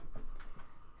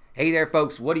Hey there,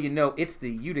 folks. What do you know? It's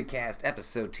the Uticast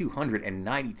episode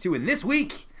 292. And this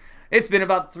week, it's been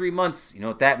about 3 months. You know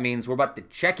what that means? We're about to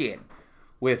check in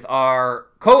with our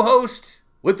co-host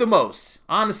with the most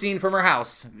on the scene from her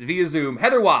house via Zoom,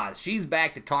 Heather Waz. She's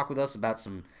back to talk with us about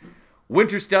some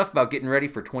winter stuff, about getting ready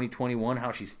for 2021,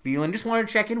 how she's feeling. Just wanted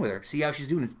to check in with her, see how she's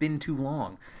doing. It's been too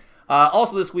long.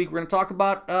 Also this week, we're going to talk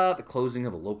about the closing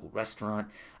of a local restaurant.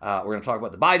 We're going to talk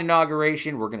about the Biden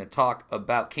inauguration. We're going to talk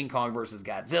about King Kong versus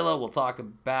Godzilla. We'll talk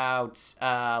about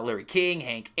Larry King,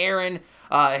 Hank Aaron,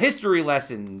 history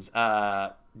lessons,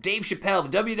 Dave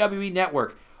Chappelle, the WWE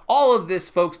Network. All of this,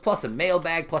 folks, plus a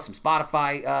mailbag, plus some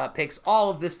Spotify picks. All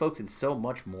of this, folks, and so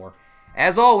much more.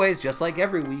 As always, just like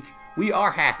every week, we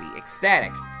are happy,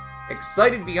 ecstatic,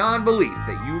 excited beyond belief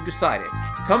that you've decided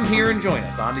to come here and join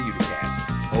us on the Uticast.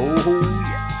 Oh,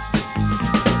 yeah.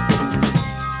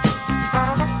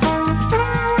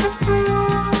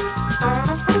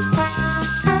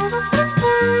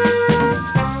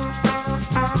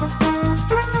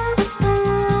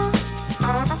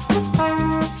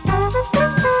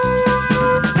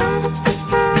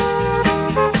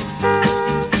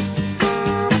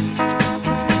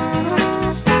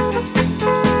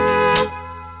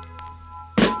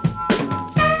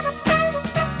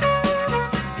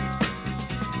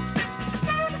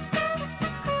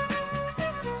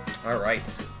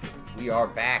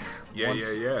 Back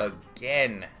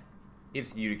again.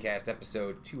 It's the Uticast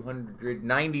episode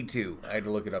 292. I had to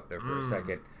look it up there for a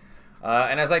second.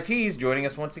 And as I teased, joining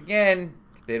us once again,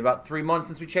 it's been about 3 months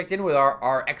since we checked in with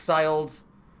our exiled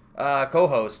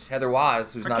co-host, Heather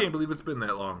Waz. I can't believe it's been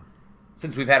that long.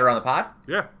 Since we've had her on the pod?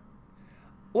 Yeah.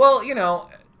 Well,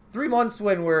 3 months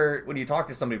when you talk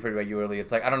to somebody pretty regularly,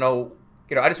 it's like, I don't know,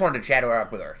 I just wanted to chat her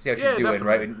up with her, see how she's doing, definitely.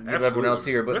 Right? And give everyone else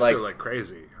see her, but like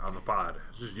crazy on the pod.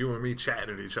 It's just you and me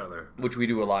chatting at each other, which we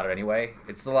do a lot of anyway.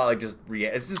 It's a lot like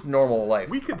it's just normal life.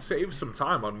 We could save some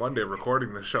time on Monday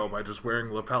recording the show by just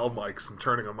wearing lapel mics and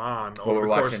turning them on over the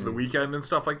course of the weekend and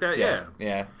stuff like that.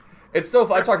 Yeah. It's so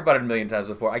fun. I've talked about it a million times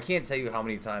before. I can't tell you how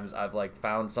many times I've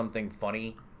found something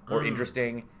funny or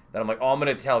interesting that I'm like, oh, I'm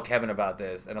gonna tell Kevin about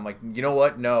this, and I'm like, you know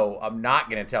what? No, I'm not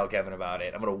gonna tell Kevin about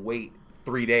it. I'm gonna wait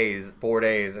 3 days, 4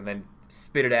 days, and then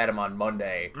spit it at him on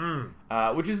Monday,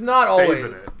 which is not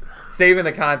always saving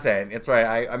the content. It's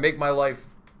right. I make my life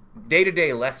day to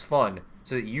day less fun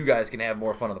so that you guys can have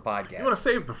more fun on the podcast. You want to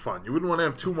save the fun. You wouldn't want to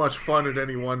have too much fun at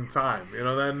any one time.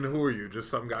 Then who are you? Just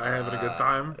some guy having a good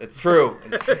time? It's true.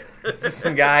 It's just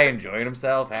some guy enjoying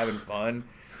himself, having fun,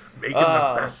 making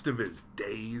the best of his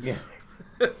days.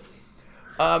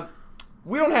 Yeah.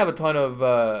 We don't have a ton of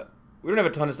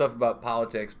stuff about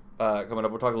politics coming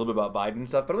up. We'll talk a little bit about Biden and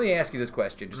stuff, but let me ask you this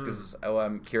question, just because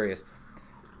I'm curious.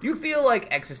 Do you feel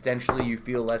like existentially you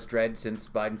feel less dread since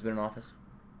Biden's been in office?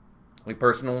 Like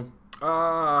personal?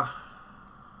 I've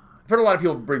heard a lot of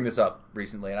people bring this up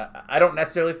recently, and I don't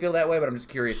necessarily feel that way, but I'm just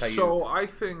curious how you... So I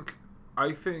think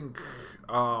I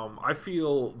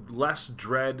feel less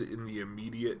dread in the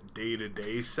immediate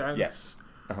day-to-day sense. Yes.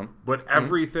 But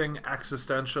everything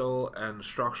existential and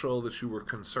structural that you were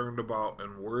concerned about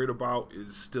and worried about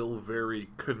is still very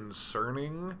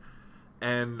concerning.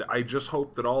 And I just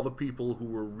hope that all the people who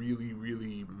were really,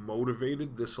 really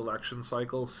motivated this election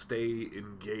cycle stay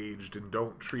engaged and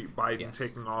don't treat Biden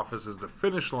taking office as the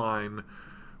finish line,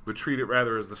 but treat it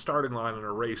rather as the starting line in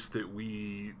a race that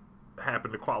we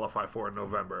happen to qualify for in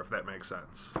November, if that makes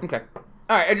sense. Okay.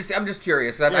 All right, I'm just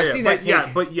curious. I've seen that take...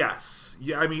 Yeah, but yes.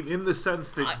 Yeah, I mean, in the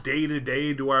sense that day to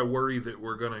day, do I worry that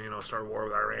we're going to, start a war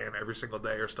with Iran every single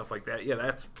day or stuff like that? Yeah,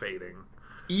 that's fading.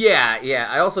 Yeah.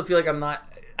 I also feel like I'm not...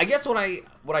 I guess what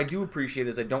I do appreciate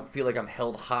is I don't feel like I'm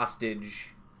held hostage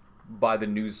by the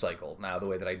news cycle now the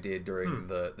way that I did during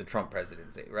the Trump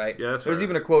presidency, right? Yeah, that's There was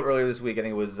even a quote earlier this week, I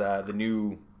think it was the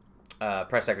new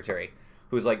press secretary,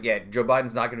 who was like, Joe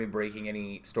Biden's not going to be breaking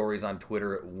any stories on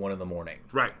Twitter at 1 a.m.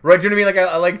 Right. Right, do you know what I mean? Like,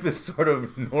 I like this sort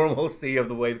of normalcy of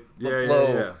the way, the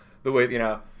flow, yeah. The way,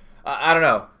 I don't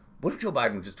know. What if Joe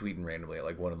Biden was just tweeting randomly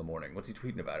at 1 a.m? What's he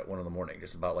tweeting about at 1 a.m?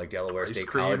 Just about Delaware State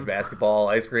College basketball,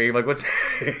 ice cream. What's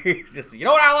he's just, you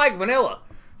know what I like? Vanilla.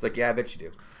 It's like, yeah, I bet you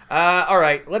do. All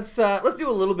right, let's do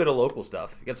a little bit of local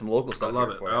stuff. You got some local stuff. I love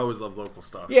here it. for you. I always love local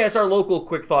stuff. Yeah, it's our local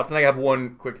quick thoughts, and I have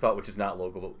one quick thought which is not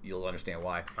local, but you'll understand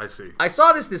why. I see. I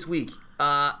saw this week.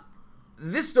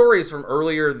 This story is from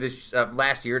earlier this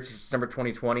last year. It's December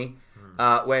 2020.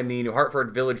 When the New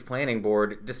Hartford Village Planning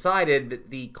Board decided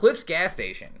that the Cliffs gas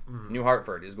station, New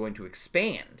Hartford, is going to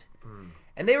expand.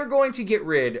 And they were going to get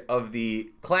rid of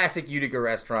the classic Utica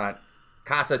restaurant,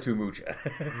 Casa Too Much.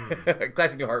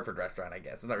 Classic New Hartford restaurant, I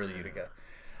guess. It's not really Utica.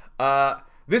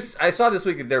 I saw this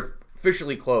week that they're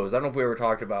officially closed. I don't know if we ever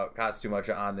talked about Casa Too Much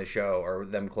on the show or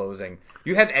them closing.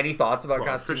 Do you have any thoughts about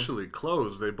Casa Too Much? Officially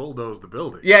closed. They bulldozed the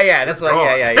building. Yeah, that's what.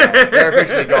 Yeah. They're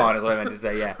officially gone. Is what I meant to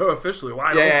say. Yeah. Officially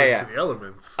wide open to the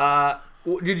elements.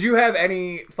 Did you have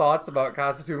any thoughts about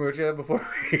Casa Too Much before?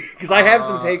 Because I have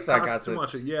some takes on Casa Too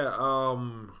Much. Yeah.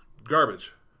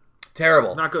 Garbage.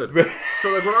 Terrible. Not good.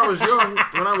 So like when I was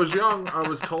young, I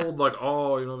was told like,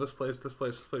 oh, this place,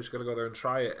 you gotta go there and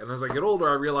try it. And as I get older,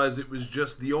 I realized it was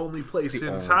just the only place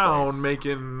in town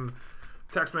making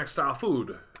Tex-Mex style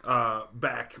food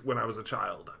back when I was a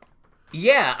child.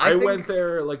 Yeah, I went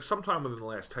there like sometime within the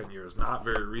last 10 years, not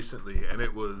very recently, and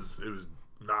it was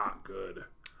not good.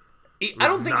 I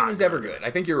don't think it was ever good. I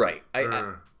think you're right.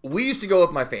 We used to go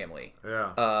with my family.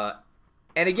 Yeah.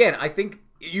 And again, I think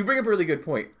you bring up a really good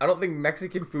point. I don't think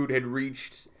Mexican food had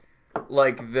reached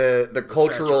like the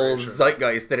cultural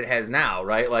zeitgeist that it has now,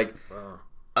 right? Like,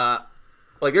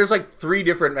 there's like 3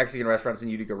 different Mexican restaurants in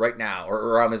Utica right now, or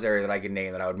around this area that I can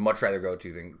name that I would much rather go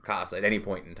to than Casa at any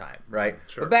point in time, right?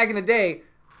 Sure. But back in the day,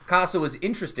 Casa was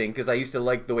interesting because I used to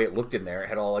like the way it looked in there. It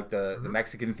had all like the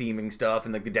Mexican theming stuff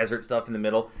and like the desert stuff in the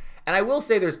middle. And I will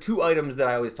say there's 2 items that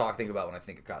I always think about when I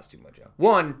think of Casa Too Much.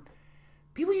 One,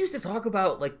 people used to talk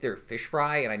about like their fish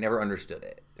fry, and I never understood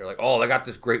it. They're like, "Oh, they got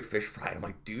this great fish fry." And I'm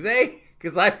like, "Do they?"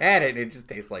 Because I've had it, and it just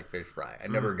tastes like fish fry. I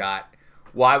never got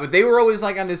why, but they were always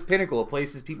like on this pinnacle of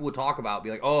places people would talk about, be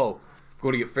like, "Oh, I'm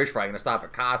going to get fish fry. I'm going to stop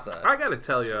at Casa." I got to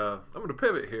tell you, I'm going to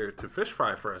pivot here to fish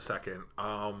fry for a second.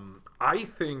 I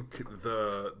think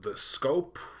the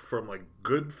scope from like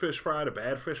good fish fry to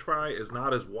bad fish fry is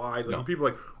not as wide. Like people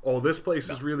are like, "Oh, this place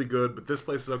is really good, but this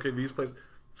place is okay. These places."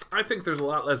 I think there's a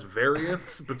lot less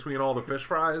variance between all the fish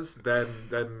fries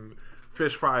than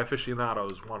fish fry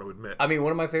aficionados want to admit. I mean,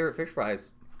 one of my favorite fish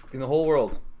fries in the whole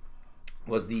world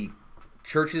was the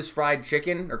Church's Fried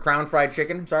Chicken, or Crown Fried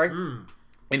Chicken,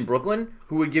 in Brooklyn,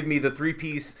 who would give me the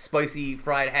 3-piece spicy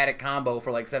fried haddock combo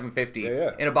for like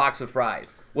 $7.50 in a box of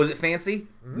fries. Was it fancy?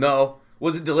 No.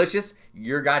 Was it delicious?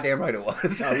 You're goddamn right it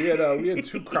was. No, we had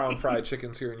 2 Crown Fried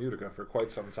Chickens here in Utica for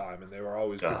quite some time, and they were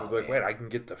always people like, "Wait, I can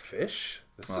get the fish?"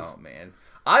 Man,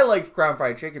 I like Crown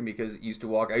Fried Chicken because I used to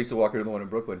walk into the one in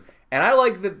Brooklyn, and I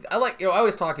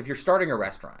always talk, if you're starting a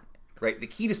restaurant, right? The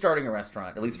key to starting a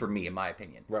restaurant, at least for me, in my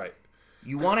opinion, right?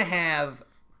 You want to have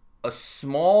a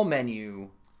small menu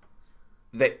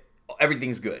that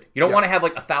everything's good. You don't want to have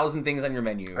like 1,000 things on your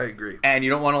menu. I agree. And you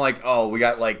don't want to like, oh, we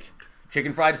got like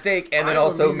chicken fried steak and then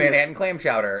also Manhattan clam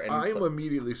chowder. And I am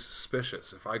immediately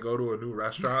suspicious if I go to a new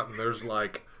restaurant and there's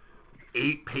like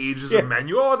 8 pages of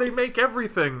menu. Oh, they make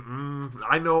everything.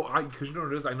 I know, because you know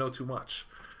what it is? I know too much.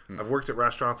 I've worked at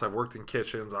restaurants. I've worked in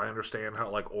kitchens. I understand how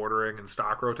like ordering and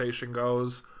stock rotation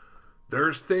goes.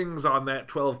 There's things on that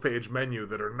 12-page menu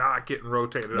that are not getting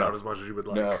rotated out as much as you would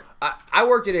like. No. I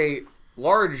worked at a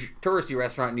large touristy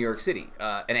restaurant in New York City,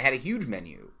 and it had a huge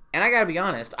menu. And I gotta be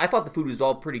honest, I thought the food was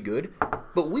all pretty good,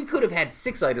 but we could have had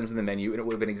 6 items in the menu, and it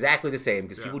would have been exactly the same,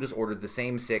 because people just ordered the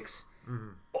same 6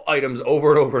 items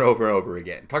over and over and over and over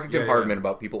again. Talk to Tim Hardman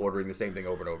about people ordering the same thing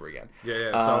over and over again.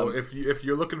 So if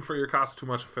you're looking for your Casa Too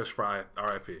Much fish fry,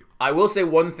 R.I.P. I will say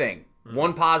one thing,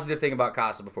 one positive thing about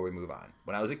Casa before we move on.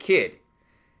 When I was a kid,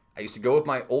 I used to go with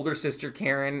my older sister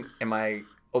Karen and my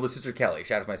older sister Kelly.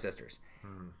 Shout out to my sisters.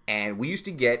 And we used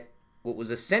to get what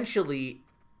was essentially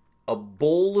a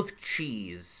bowl of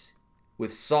cheese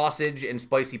with sausage and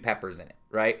spicy peppers in it,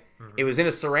 right? It was in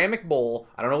a ceramic bowl.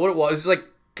 I don't know what it was. It was like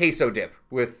queso dip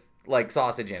with like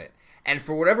sausage in it. And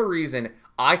for whatever reason,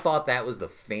 I thought that was the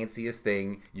fanciest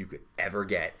thing you could ever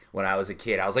get when I was a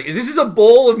kid. I was like, is this just a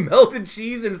bowl of melted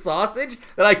cheese and sausage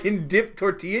that I can dip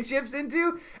tortilla chips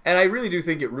into? And I really do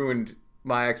think it ruined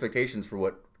my expectations for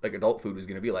what like adult food was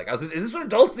going to be like. I was is this what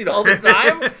adults eat all the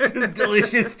time? Just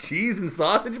delicious cheese and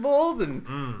sausage bowls? And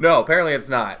no, apparently it's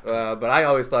not. But I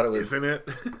always thought it was. Isn't it?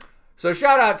 So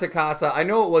shout out to Casa. I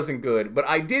know it wasn't good, but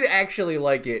I did actually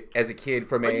like it as a kid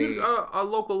from a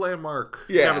local landmark.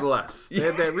 Nevertheless, they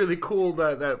had that really cool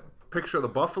that picture of the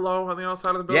buffalo on the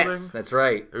outside of the building. Yes, that's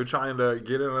right. They were trying to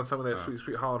get in on some of that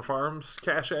Sweet Holland Farms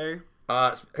cachet.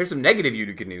 Here's some negative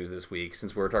Utica news this week,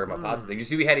 since we're talking about positive. Did you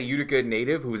see we had a Utica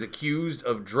native who was accused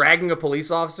of dragging a police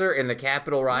officer in the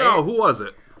Capitol riot? No, who was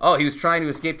it? Oh, he was trying to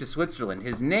escape to Switzerland.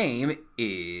 His name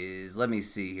is, let me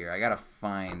see here. I gotta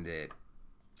find it.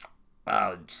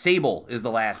 Sable is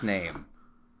the last name.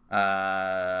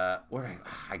 I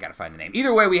gotta find the name.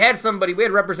 Either way, we had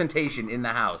representation in the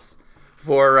House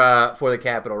for the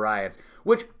Capitol riots,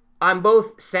 which I'm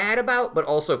both sad about, but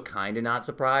also kind of not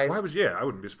surprised. I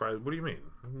wouldn't be surprised. What do you mean?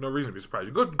 No reason to be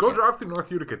surprised. Go drive through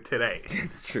North Utica today.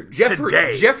 It's true.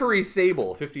 Jeffrey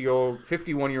Sable,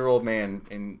 51-year-old man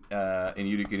in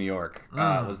Utica, New York,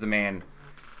 was the man.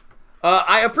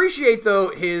 I appreciate, though,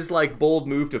 his bold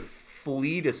move to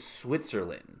flee to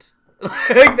Switzerland.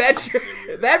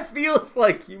 That feels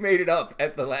like you made it up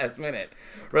at the last minute.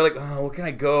 We're like, oh, where can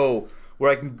I go? Where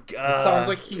I can. It sounds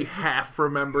like he half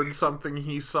remembered something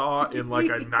he saw in a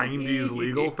 '90s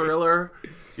legal thriller.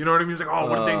 You know what I mean? He's like, oh,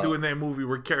 what did they do in that movie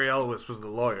where Carrie Elwes was the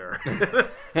lawyer?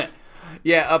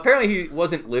 Yeah, apparently he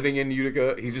wasn't living in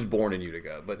Utica. He's just born in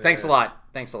Utica. But thanks a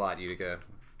lot, Utica,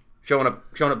 showing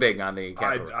up big on the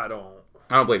Capitol. I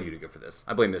don't blame Utica for this.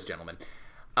 I blame this gentleman.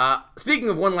 Speaking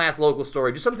of one last local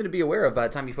story, just something to be aware of by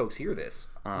the time you folks hear this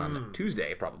on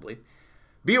Tuesday, probably.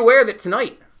 Be aware that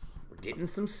tonight we're getting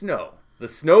some snow. The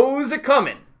snows are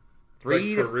coming. For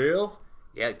real?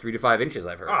 Yeah, 3 to 5 inches,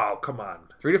 I've heard. Oh, come on.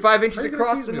 3 to 5 inches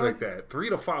across the north. Like that.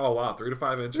 3 to 5. Oh, wow, 3 to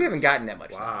 5 inches. We haven't gotten that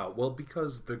much. Wow. Snow. Well,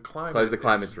 because the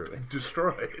climate's ruined,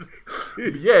 destroyed.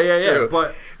 Yeah. True.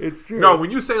 But it's true. No,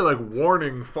 when you say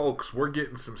warning, folks, we're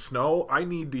getting some snow. I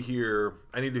need to hear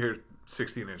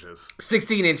 16 inches.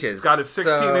 16 inches. Got it.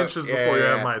 16 inches before you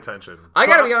have my attention. I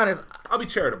gotta be honest. I'll be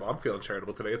charitable. I'm feeling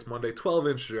charitable today. It's Monday. 12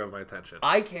 inches. You have my attention.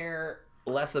 I care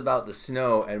less about the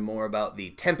snow and more about the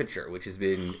temperature, which has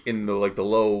been in the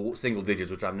low single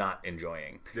digits, which I'm not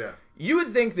enjoying. Yeah. You would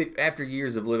think that after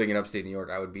years of living in upstate New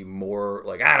York, I would be more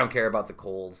I don't care about the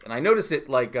colds. And I notice it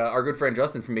our good friend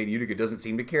Justin from Made in Utica doesn't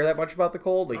seem to care that much about the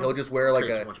cold. He'll just wear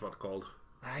too much about the cold.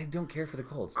 I don't care for the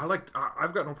colds.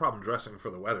 I've got no problem dressing for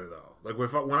the weather though.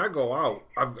 When I go out,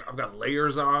 I've got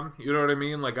layers on. You know what I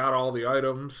mean? Got all the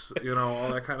items. All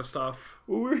that kind of stuff.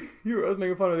 Well, I was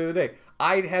making fun of it the other day.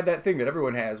 I have that thing that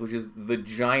everyone has, which is the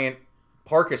giant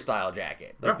parka style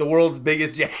jacket, the world's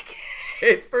biggest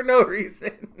jacket for no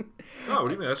reason. Oh, what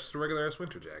do you mean? That's just a regular ass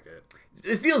winter jacket.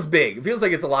 It feels big. It feels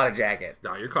like it's a lot of jacket.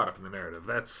 No, you're caught up in the narrative.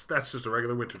 That's just a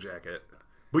regular winter jacket.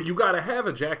 But you got to have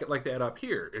a jacket like that up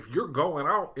here. If you're going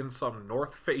out in some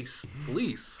North Face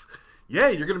fleece, you're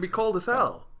going to be cold as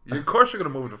hell. Of course you're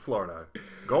going to move to Florida.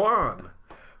 Go on.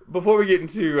 Before we get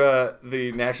into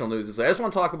the national news this way, I just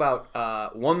want to talk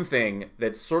about one thing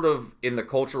that's sort of in the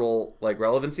cultural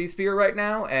relevancy sphere right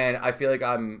now, and I feel like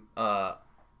I'm a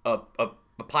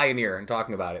pioneer in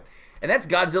talking about it. And that's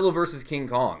Godzilla vs. King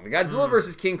Kong. The Godzilla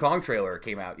vs. King Kong trailer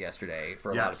came out yesterday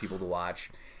for a lot of people to watch.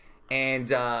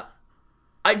 And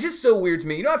it's just so weird to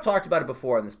me. I've talked about it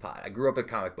before on this pod. I grew up a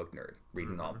comic book nerd,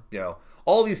 reading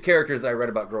all these characters that I read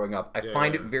about growing up. I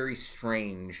find it very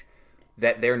strange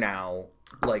that they're now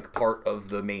part of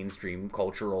the mainstream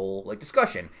cultural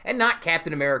discussion, and not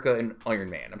Captain America and Iron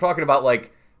Man. I'm talking about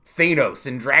Thanos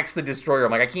and Drax the Destroyer.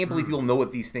 I'm I can't believe people know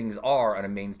what these things are on a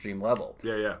mainstream level.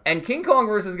 Yeah. And King Kong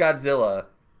versus Godzilla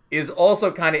is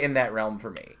also kind of in that realm for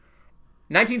me.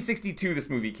 1962, this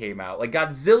movie came out.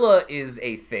 Godzilla is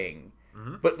a thing.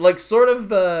 But sort of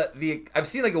the I've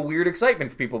seen a weird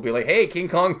excitement for people be hey, King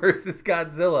Kong versus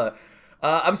Godzilla.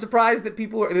 I'm surprised that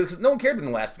people because no one cared when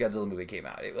the last Godzilla movie came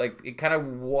out. It kind of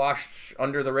washed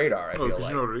under the radar. I feel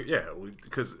like.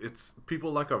 Because it's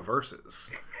people like a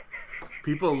versus.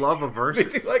 People love a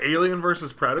versus. Alien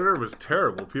versus Predator was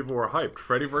terrible. People were hyped.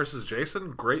 Freddy versus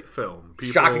Jason, great film.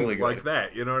 People shockingly good. Like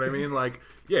that. You know what I mean?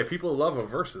 People love a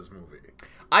versus movie.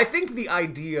 I think the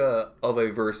idea of a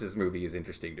versus movie is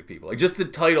interesting to people. Just the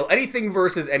title, anything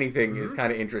versus anything, is kind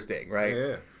of interesting, right?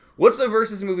 Yeah. What's a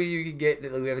versus movie you could get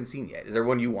that we haven't seen yet? Is there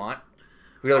one you want?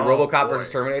 RoboCop versus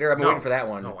Terminator? I've been waiting for that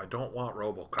one. No, I don't want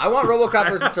RoboCop. I want RoboCop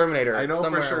versus Terminator. I know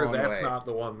for sure that's not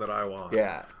the one that I want.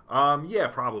 Yeah. Yeah,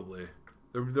 probably.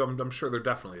 I'm sure there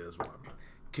definitely is one.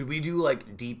 Could we do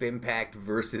Deep Impact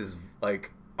versus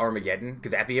Armageddon?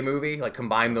 Could that be a movie?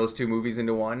 Combine those two movies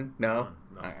into one? No?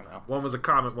 No. I don't know. One was a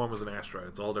comet, one was an asteroid.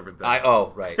 It's all different things.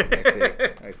 Right.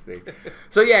 I see.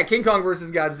 So yeah, King Kong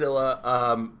versus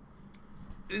Godzilla.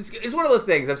 It's one of those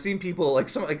things. I've seen people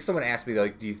someone asked me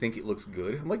do you think it looks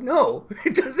good? I'm no,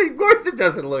 it doesn't. Of course it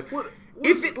doesn't look.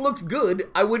 If it looked good,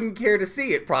 I wouldn't care to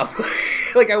see it. Probably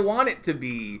I want it to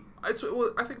be. I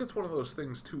think it's one of those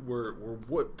things too, where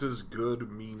what does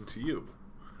good mean to you?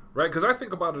 Right, because I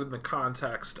think about it in the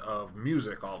context of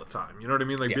music all the time. You know what I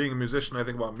mean? Being a musician, I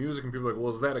think about music, and people are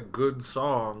well, is that a good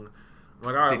song? I'm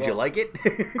all right, did you like it?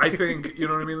 I think, you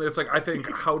know what I mean? It's I think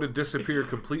How to Disappear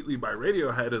Completely by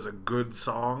Radiohead is a good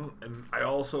song, and I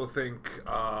also think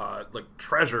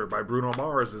Treasure by Bruno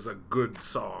Mars is a good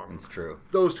song. It's true.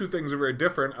 Those two things are very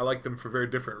different. I like them for very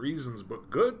different reasons, but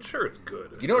good? Sure, it's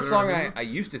good. You know what song I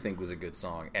used to think was a good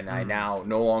song, and I now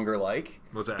no longer like?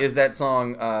 What's that? Is that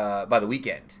song by The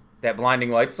Weeknd. that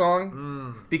Blinding Lights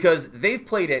song, because they've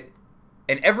played it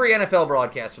in every NFL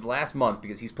broadcast for the last month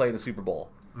because he's playing the Super Bowl,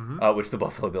 which the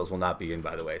Buffalo Bills will not be in,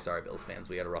 by the way. Sorry, Bills fans.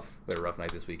 We had a rough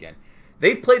night this weekend.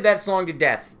 They've played that song to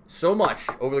death so much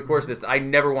over the course of this that I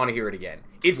never want to hear it again.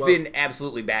 It's been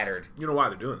absolutely battered. You know why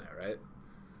they're doing that, right?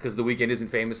 Because the weekend isn't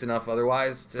famous enough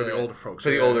otherwise for the older folks. For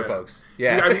the older folks,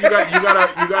 yeah. I mean, you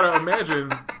gotta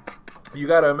imagine. You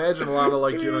gotta imagine a lot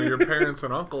of your parents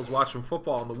and uncles watching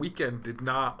football on the weekend did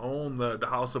not own the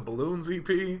House of Balloons EP.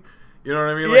 You know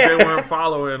what I mean? Like they weren't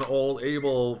following old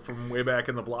Abel from way back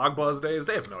in the Blog Buzz days.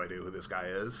 They have no idea who this guy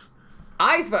is.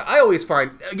 I always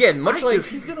find, again, much like... Is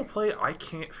he going to play I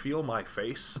Can't Feel My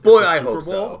Face? Boy, I hope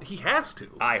so. He has to.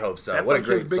 I hope so. That's what like a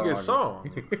great his biggest song.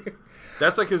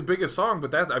 That's like his biggest song, but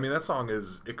that song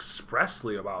is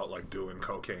expressly about doing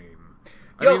cocaine.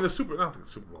 I don't think the Super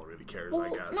Bowl really cares, I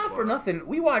guess. Not for nothing.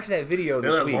 We watched that video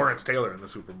this week. Lawrence Taylor in the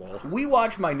Super Bowl. We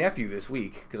watched my nephew this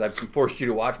week, because I forced you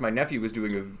to watch. My nephew was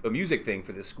doing a music thing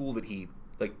for the school that he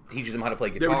teaches him how to play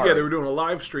guitar. They were doing a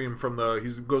live stream from he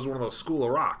goes to one of those School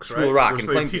of Rocks, right? School of Rock, and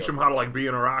they teach him how to be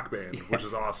in a rock band, which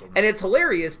is awesome. And it's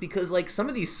hilarious because some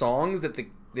of these songs that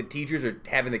the teachers are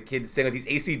having the kids sing, these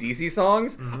AC/DC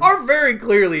songs, are very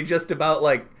clearly just about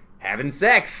having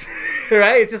sex,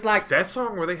 right? It's just that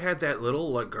song where they had that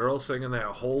little girl singing that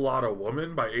Whole Lot of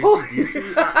Woman by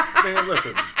AC/DC. Man,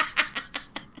 listen.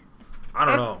 I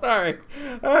don't know.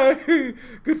 Sorry.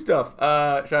 Good stuff.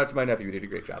 Shout out to my nephew. He did a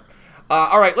great job.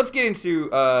 All right, let's get into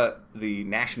the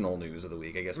national news of the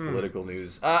week. I guess political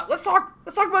news. Let's talk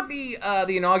about the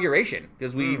inauguration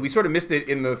because we sort of missed it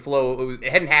in the flow.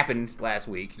 It hadn't happened last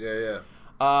week. Yeah.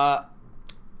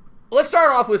 Let's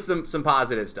start off with some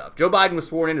positive stuff. Joe Biden was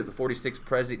sworn in as the 46th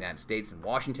president of the United States in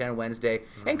Washington on Wednesday,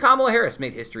 and Kamala Harris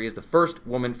made history as the first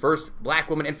black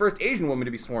woman, and first Asian woman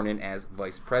to be sworn in as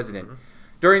vice president.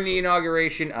 During the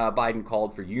inauguration, Biden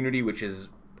called for unity, which is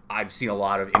I've seen a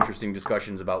lot of interesting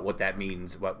discussions about what that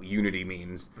means, what unity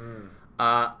means.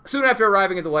 Soon after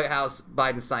arriving at the White House,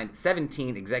 Biden signed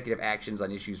 17 executive actions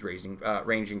on issues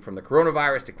ranging from the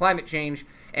coronavirus to climate change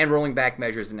and rolling back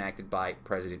measures enacted by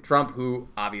President Trump, who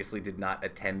obviously did not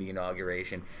attend the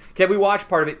inauguration. Kev, we watched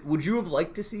part of it. Would you have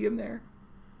liked to see him there?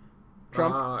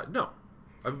 Trump? No.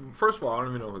 First of all, I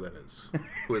don't even know who that is.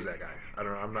 Who is that guy? I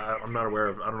don't know. I'm not aware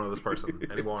of. I don't know this person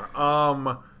anymore.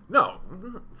 No.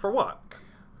 For what?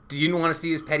 Do you want to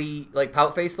see his petty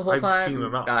pout face the whole time? I've seen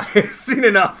enough. I've seen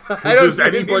enough. Does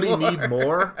anybody need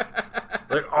more?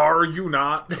 Are you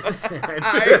not?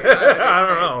 I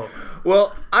don't know.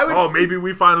 Well, I would. Maybe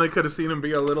we finally could have seen him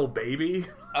be a little baby.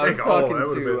 I was talking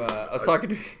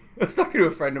to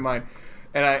a friend of mine,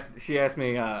 and she asked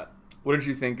me, "What did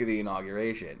you think of the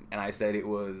inauguration?" And I said it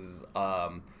was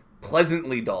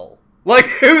pleasantly dull.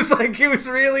 It was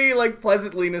really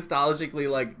pleasantly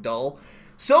nostalgically dull.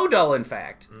 So dull, in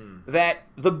fact, that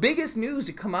the biggest news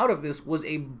to come out of this was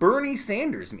a Bernie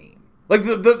Sanders meme.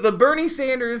 The Bernie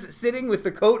Sanders sitting with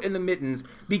the coat and the mittens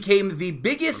became the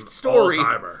biggest story.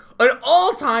 An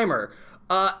all-timer.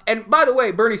 And by the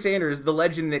way, Bernie Sanders, the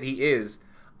legend that he is,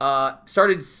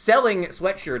 started selling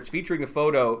sweatshirts featuring a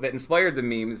photo that inspired the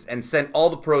memes and sent all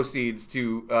the proceeds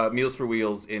to Meals for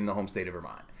Wheels in the home state of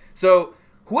Vermont. So...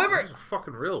 That's a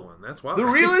fucking real one. That's wild. The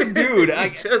realest dude.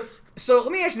 So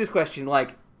let me ask you this question.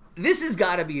 This has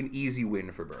got to be an easy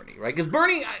win for Bernie, right? Because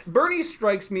Bernie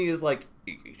strikes me as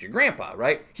he's your grandpa,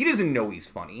 right? He doesn't know he's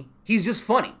funny. He's just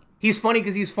funny. He's funny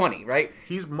because he's funny, right?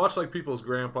 He's much like people's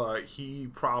grandpa. He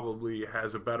probably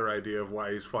has a better idea of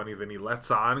why he's funny than he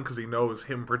lets on because he knows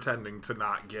him pretending to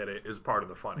not get it is part of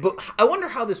the funny. But I wonder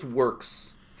how this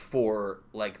works for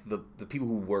the people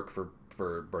who work for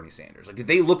Bernie Sanders. Did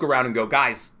they look around and go,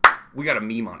 guys, we got a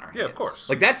meme on our hands? Yeah, of course.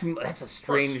 That's a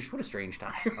strange, what a strange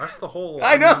time. That's the whole.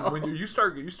 I know. When you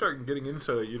start getting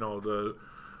into the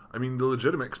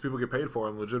legitimate, because people get paid for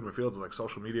in legitimate fields like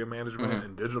social media management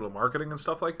and digital marketing and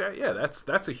stuff like that. Yeah,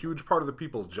 that's a huge part of the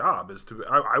people's job.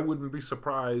 I wouldn't be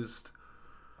surprised.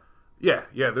 Yeah,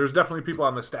 there's definitely people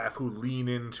on the staff who lean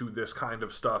into this kind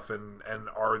of stuff and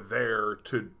are there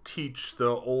to teach the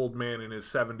old man in his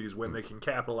 70s when they can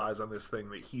capitalize on this thing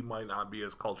that he might not be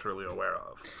as culturally aware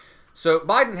of. So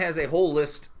Biden has a whole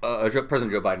list,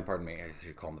 President Joe Biden, pardon me, I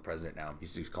should call him the president now.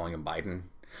 He's used to calling him Biden.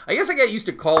 I guess I got used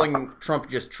to calling Trump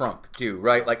just Trump, too,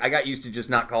 right? I got used to just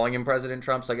not calling him President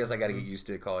Trump, so I guess I got to get used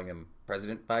to calling him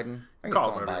President Biden. I can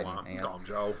call him Biden. Call him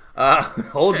Joe.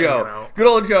 Old Joe. Good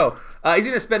old Joe. He's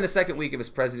going to spend the second week of his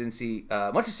presidency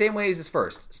much the same way as his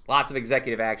first. Lots of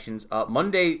executive actions.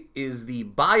 Monday is the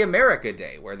Buy America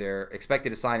Day, where they're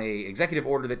expected to sign an executive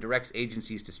order that directs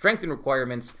agencies to strengthen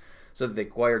requirements so that they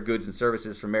acquire goods and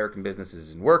services from American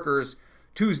businesses and workers.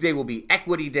 Tuesday will be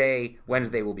Equity Day.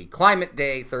 Wednesday will be Climate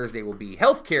Day. Thursday will be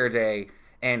Healthcare Day.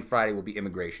 And Friday will be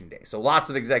Immigration Day. So lots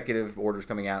of executive orders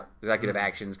coming out, executive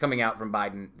actions coming out from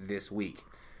Biden this week.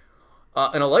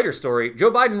 In a lighter story,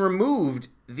 Joe Biden removed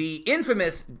the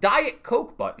infamous Diet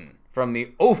Coke button from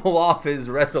the Oval Office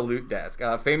Resolute desk.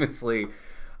 Famously,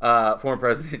 former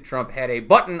President Trump had a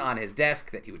button on his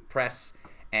desk that he would press,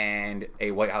 and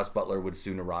a White House butler would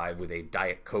soon arrive with a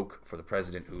Diet Coke for the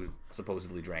president, who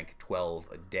supposedly drank 12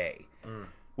 a day.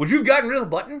 Would you have gotten rid of the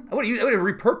button? I would have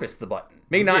repurposed the button.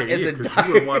 Maybe not as a diet.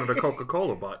 You would have wanted a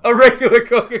Coca-Cola button. A regular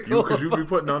Coca-Cola because you'd be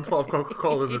putting on 12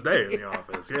 Coca-Colas a day in the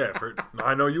office. Yeah,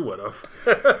 I know you would have.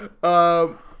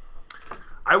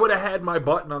 I would have had my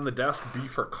button on the desk be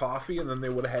for coffee, and then they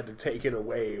would have had to take it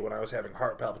away when I was having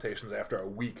heart palpitations after a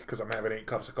week because I'm having 8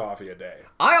 cups of coffee a day.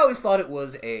 I always thought it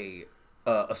was a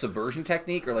subversion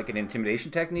technique or like an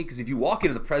intimidation technique, because if you walk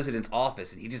into the president's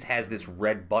office and he just has this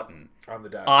red button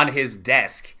on his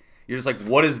desk, you're just like,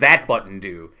 what does that button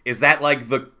do? Is that like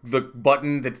the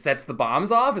button that sets the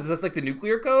bombs off? Is this like the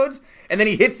nuclear codes? And then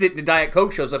he hits it and the Diet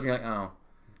Coke shows up and you're like, oh,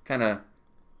 kind of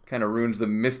ruins the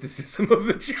mysticism of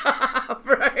the job,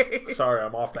 right? Sorry,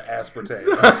 I'm off the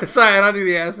aspartame. Sorry, I don't do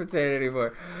the aspartame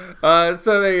anymore.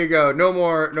 So there you go. No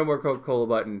more Coca-Cola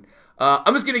button.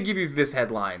 I'm just going to give you this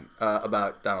headline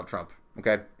about Donald Trump,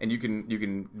 okay? And you can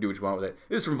do what you want with it.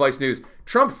 This is from Vice News.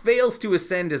 Trump fails to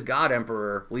ascend as God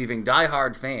Emperor, leaving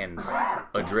diehard fans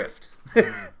adrift.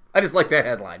 I just like that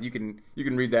headline. You can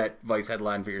read that Vice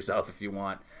headline for yourself if you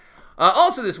want.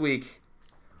 Also this week,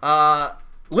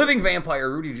 living vampire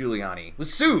Rudy Giuliani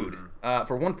was sued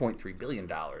for $1.3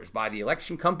 billion by the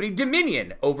election company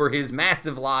Dominion over his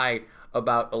massive lie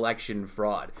about election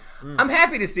fraud. I'm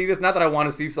happy to see this. Not that I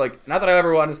want to see, not that I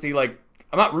ever want to see, I'm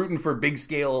not rooting for big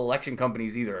scale election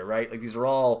companies either, right? Like, these are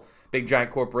all big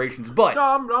giant corporations, but no,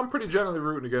 I'm pretty generally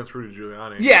rooting against Rudy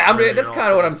Giuliani. Yeah, that's kind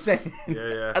of what I'm saying.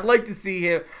 Yeah. I'd like to see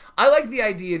him. I like the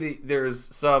idea that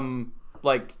there's some,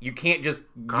 you can't just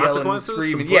yell and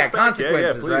scream.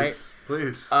 Consequences, please, right?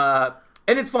 Please.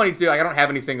 And it's funny too. I don't have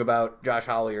anything about Josh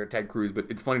Hawley or Ted Cruz, but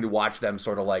it's funny to watch them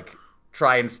sort of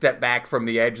try and step back from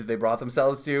the edge that they brought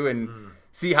themselves to and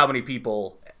see how many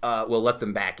people will let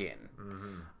them back in.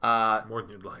 More than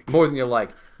you'd like. More than you'd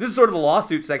like. This is sort of the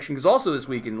lawsuit section, because also this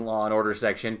week in the Law and Order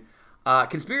section,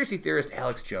 conspiracy theorist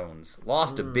Alex Jones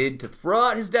lost a bid to throw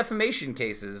out his defamation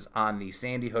cases on the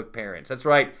Sandy Hook parents. That's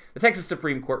right. The Texas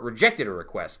Supreme Court rejected a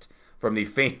request from the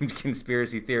famed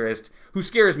conspiracy theorist, who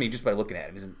scares me just by looking at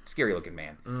him. He's a scary-looking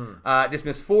man.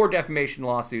 Dismissed 4 defamation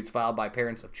lawsuits filed by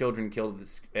parents of children killed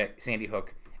at Sandy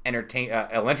Hook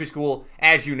Elementary School.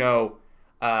 As you know,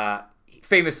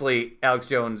 famously, Alex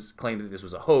Jones claimed that this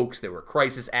was a hoax. There were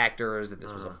crisis actors, that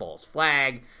this was a false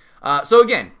flag. So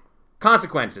again,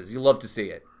 consequences. You love to see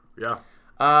it.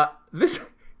 Yeah. This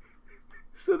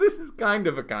is kind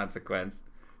of a consequence.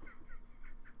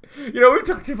 We've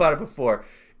talked about it before.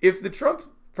 If the Trump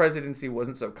presidency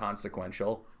wasn't so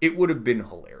consequential, it would have been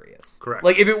hilarious. Correct.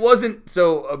 If it wasn't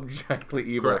so objectively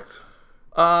evil. Correct.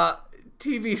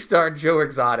 TV star Joe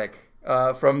Exotic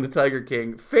from The Tiger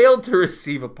King failed to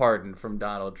receive a pardon from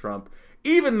Donald Trump,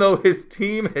 even though his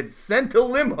team had sent a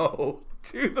limo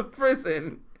to the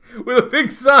prison with a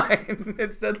big sign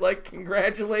that said,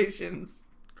 congratulations,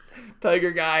 Tiger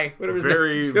Guy.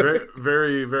 Very,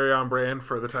 very, very on brand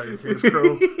for the Tiger King's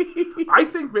crew. I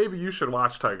think maybe you should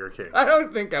watch Tiger King. I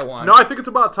don't think I want. No, I think it's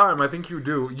about time. I think you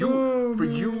do.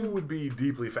 You would be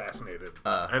deeply fascinated,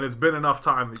 and it's been enough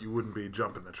time that you wouldn't be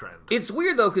jumping the trend. It's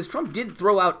weird though, because Trump did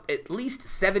throw out at least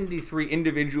 73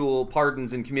 individual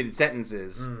pardons and committed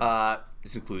sentences.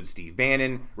 This includes Steve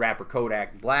Bannon, rapper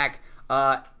Kodak Black.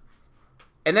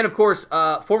 And then, of course,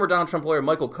 former Donald Trump lawyer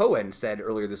Michael Cohen said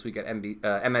earlier this week at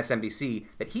MSNBC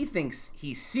that he thinks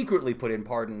he secretly put in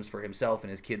pardons for himself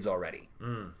and his kids already.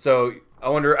 So I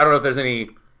don't know if there's any.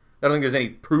 I don't think there's any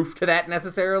proof to that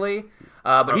necessarily.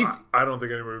 But I don't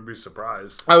think anyone would be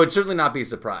surprised. I would certainly not be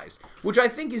surprised. Which I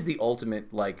think is the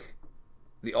ultimate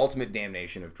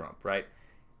damnation of Trump, right?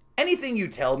 Anything you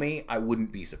tell me, I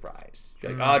wouldn't be surprised. Did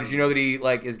you know that he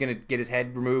is going to get his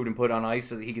head removed and put on ice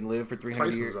so that he can live for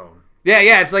 300 years? Zone.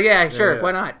 Yeah, it's sure,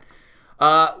 why not?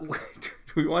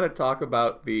 Do we want to talk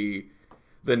about the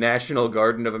National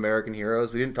Garden of American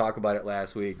Heroes? We didn't talk about it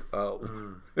last week.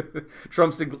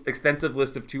 Trump's extensive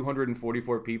list of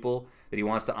 244 people that he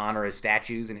wants to honor as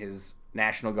statues in his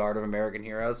National Guard of American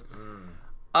Heroes.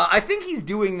 I think he's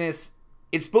doing this.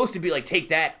 It's supposed to be take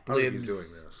that, plebs. I think he's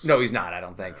doing this. No, he's not, I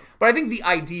don't think. But I think the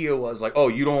idea was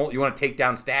you want to take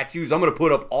down statues? I'm going to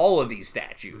put up all of these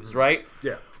statues, right?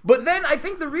 Yeah. But then I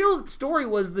think the real story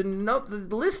was the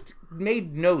list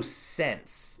made no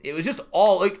sense. It was just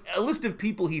all like a list of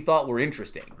people he thought were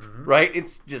interesting, right?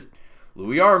 It's just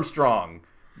Louis Armstrong,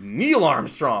 Neil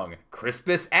Armstrong,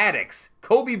 Crispus Attucks,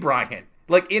 Kobe Bryant,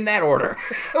 like in that order.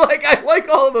 Like I like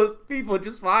all of those people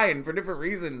just fine for different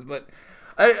reasons, but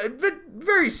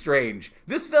very strange.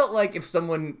 This felt like if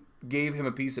someone gave him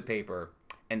a piece of paper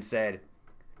and said,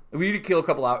 "We need to kill a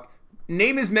couple out.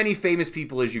 Name as many famous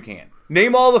people as you can.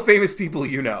 Name all the famous people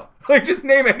you know. Like, just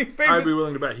name any famous." I'd be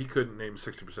willing to bet he couldn't name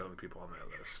 60% of the people on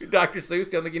that list. Dr. Seuss?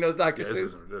 You don't think he knows Dr.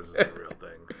 Seuss? This is a real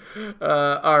thing.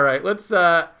 All right, let's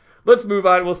move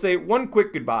on. We'll say one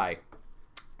quick goodbye.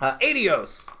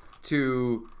 Adios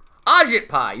to Ajit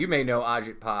Pai. You may know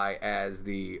Ajit Pai as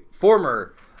the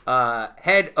former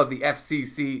head of the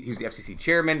FCC. He's the FCC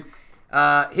chairman.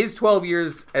 His 12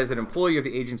 years as an employee of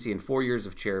the agency and 4 years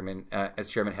of as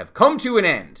chairman have come to an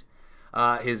end.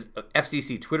 His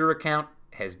FCC Twitter account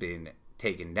has been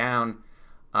taken down.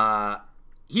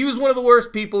 He was one of the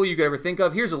worst people you could ever think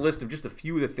of. Here's a list of just a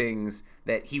few of the things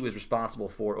that he was responsible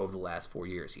for over the last 4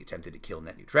 years. He attempted to kill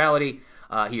net neutrality.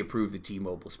 He approved the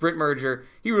T-Mobile Sprint merger.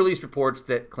 He released reports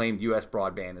that claimed U.S.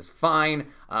 broadband is fine.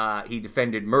 He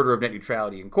defended murder of net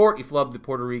neutrality in court. He flubbed the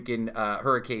Puerto Rican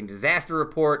hurricane disaster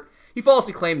report. He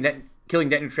falsely claimed killing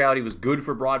net neutrality was good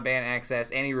for broadband access,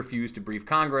 and he refused to brief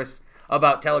Congress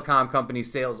about telecom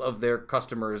companies' sales of their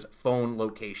customers' phone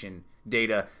location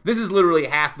data. This is literally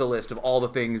half the list of all the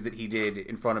things that he did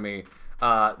in front of me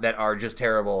that are just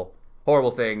terrible,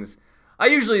 horrible things. I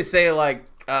usually say, like,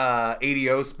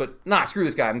 adios, but screw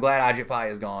this guy. I'm glad Ajit Pai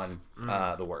is gone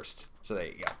the worst. So there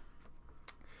you go.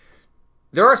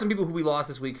 There are some people who we lost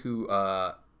this week who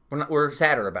we're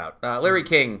sadder about. Larry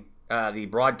King, the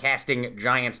broadcasting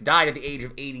giant, died at the age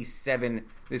of 87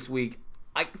 this week.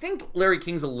 I think Larry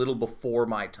King's a little before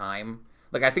my time.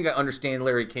 Like, I think I understand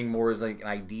Larry King more as, like, an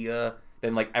idea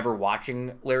than, like, ever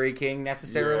watching Larry King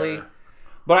necessarily. Yeah.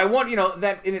 But I want,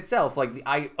 that in itself, like,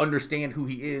 I understand who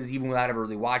he is even without ever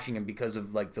really watching him because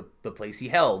of, like, the place he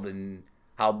held and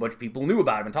how much people knew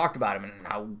about him and talked about him and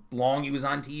how long he was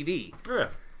on TV. Yeah.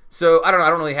 So, I don't know. I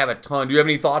don't really have a ton. Do you have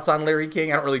any thoughts on Larry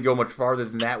King? I don't really go much farther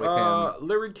than that with him.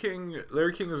 Larry King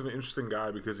is an interesting guy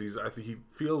because I think he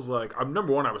feels like,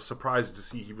 number one, I was surprised to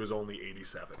see he was only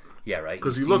 87. Yeah, right.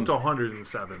 Because he looked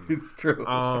 107. It's true.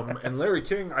 And Larry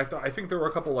King, I think there were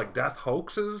a couple like death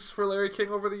hoaxes for Larry King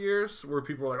over the years where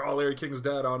people were like, "Oh, Larry King's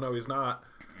dead. Oh no, he's not."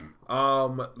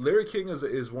 Larry King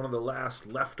is one of the last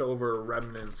leftover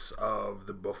remnants of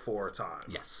the before time.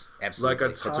 Yes, absolutely.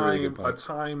 Like that's a really good point. A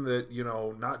time that,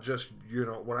 not just,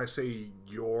 when I say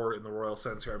you're in the royal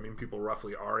sense here, I mean people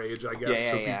roughly our age, I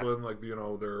guess. So people in like,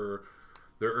 their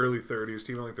early 30s,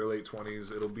 even like their late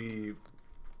 20s, it'll be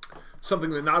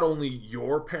something that not only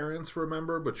your parents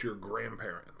remember, but your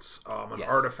grandparents. An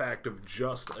artifact of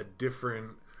just a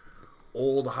different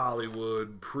old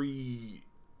Hollywood, pre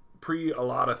a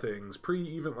lot of things,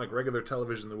 even like regular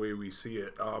television the way we see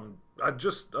it.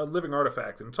 Just a living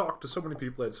artifact, and talked to so many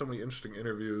people, had so many interesting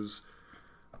interviews.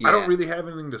 Yeah. I don't really have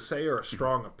anything to say or a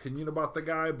strong opinion about the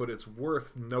guy, but it's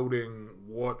worth noting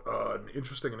what an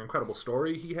interesting and incredible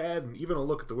story he had, and even a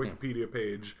look at the Wikipedia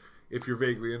page. If you're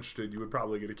vaguely interested, you would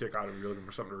probably get a kick out of it if you're looking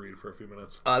for something to read for a few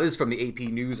minutes. This is from the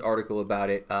AP News article about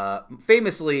it.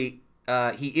 Famously,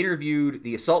 he interviewed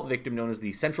the assault victim known as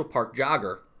the Central Park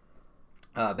Jogger,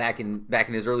 back in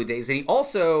his early days, and he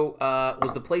also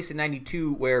was the place in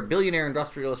 '92 where billionaire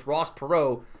industrialist Ross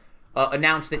Perot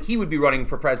announced that he would be running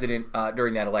for president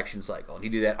during that election cycle, and he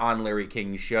did that on Larry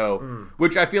King's show,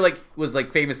 which I feel like was like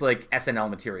famous like SNL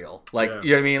material, like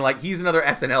you know what I mean? Like he's another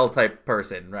SNL type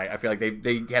person, right? I feel like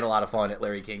they had a lot of fun at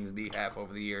Larry King's behalf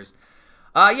over the years.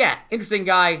 Interesting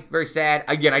guy, very sad.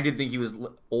 Again, I did think he was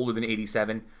older than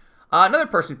 87. Another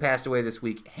person passed away this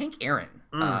week. Hank Aaron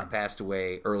passed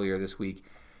away earlier this week.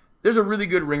 There's a really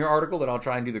good Ringer article that I'll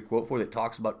try and do the quote for that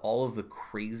talks about all of the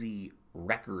crazy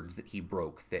records that he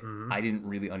broke that I didn't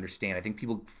really understand. I think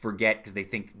people forget because they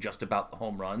think just about the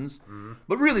home runs.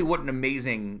 But really what an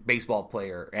amazing baseball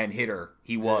player and hitter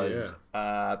he was.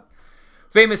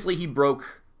 Famously, he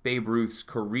broke Babe Ruth's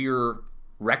career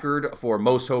record for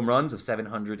most home runs of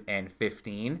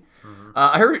 715.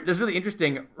 I heard there's really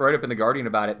interesting write-up in The Guardian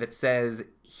about it that says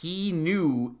he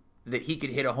knew that he could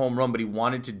hit a home run, but he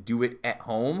wanted to do it at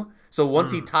home. So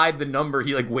once he tied the number,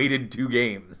 he like waited 2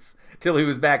 games till he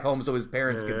was back home so his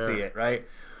parents could see it, right?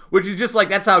 Which is just like,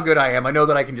 that's how good I am. I know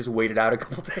that I can just wait it out a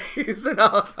couple days and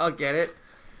I'll get it.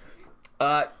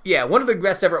 One of the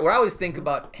best ever. What I always think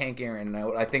about Hank Aaron,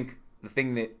 and I think the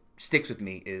thing that sticks with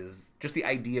me is just the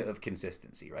idea of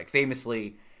consistency, right?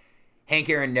 Famously, Hank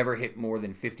Aaron never hit more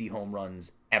than 50 home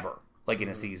runs ever. like in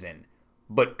a season,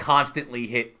 but constantly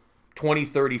hit 20,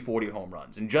 30, 40 home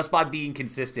runs. And just by being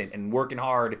consistent and working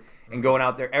hard and going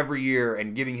out there every year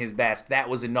and giving his best, that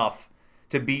was enough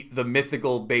to beat the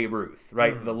mythical Babe Ruth,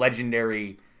 right? The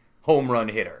legendary home run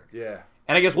hitter. Yeah.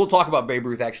 And I guess we'll talk about Babe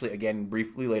Ruth actually again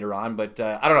briefly later on, but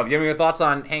I don't know. Do you have any thoughts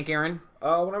on Hank Aaron?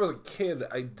 When I was a kid,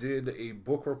 I did a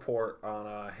book report on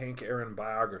a Hank Aaron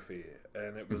biography,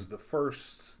 and it was the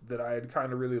first that I had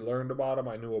kind of really learned about him.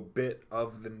 I knew a bit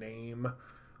of the name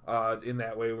in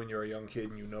that way when you're a young kid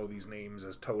and you know these names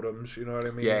as totems, you know what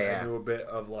I mean? Yeah. I knew a bit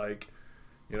of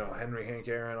Henry Hank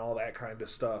Aaron, all that kind of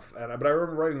stuff. But I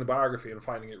remember writing the biography and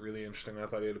finding it really interesting. I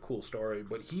thought he had a cool story.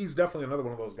 But he's definitely another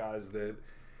one of those guys that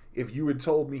if you had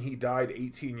told me he died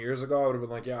 18 years ago, I would have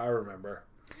been like, yeah, I remember.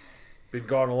 Been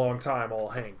gone a long time,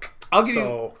 old Hank. I'll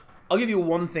give you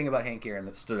one thing about Hank Aaron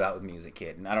that stood out with me as a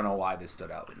kid, and I don't know why this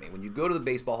stood out with me. When you go to the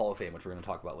Baseball Hall of Fame, which we're going to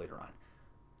talk about later on,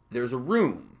 there's a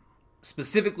room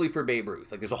specifically for Babe Ruth.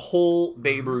 Like, there's a whole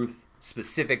Babe Ruth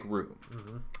specific room.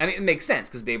 And it makes sense,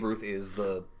 because Babe Ruth is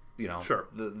the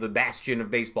bastion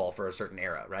of baseball for a certain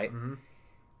era, right?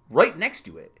 Right next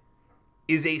to it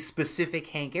is a specific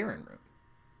Hank Aaron room.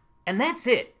 And that's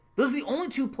it. Those are the only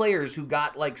two players who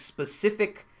got, like,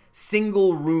 specific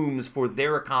single rooms for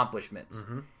their accomplishments.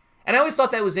 And I always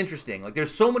thought that was interesting. Like,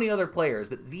 there's so many other players,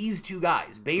 but these two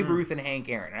guys, Babe Ruth and Hank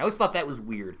Aaron, and I always thought that was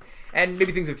weird. And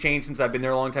maybe things have changed since I've been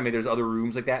there a long time. Maybe there's other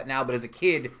rooms like that now, but as a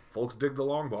kid... Folks dig the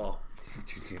long ball.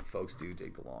 Folks do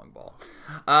dig the long ball.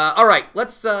 All right,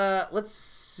 let's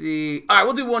see. All right,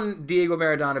 we'll do one Diego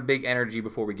Maradona big energy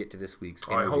before we get to this week's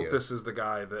interview. I hope this is the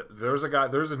guy that... There's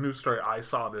a news story I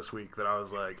saw this week that I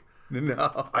was like...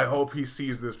 No. I hope he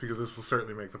sees this because this will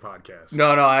certainly make the podcast.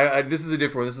 No, this is a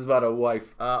different one. This is about a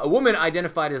wife. A woman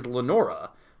identified as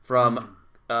Lenora from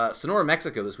Sonora,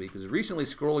 Mexico this week was recently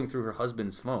scrolling through her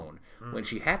husband's phone when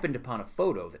she happened upon a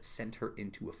photo that sent her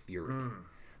into a fury.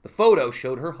 The photo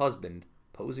showed her husband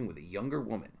posing with a younger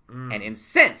woman, and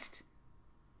incensed,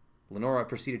 Lenora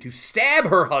proceeded to stab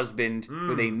her husband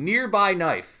with a nearby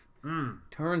knife.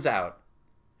 Turns out,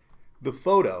 the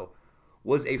photo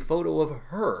was a photo of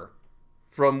her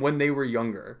from when they were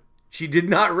younger. She did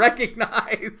not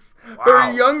recognize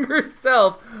her younger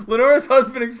self. Lenora's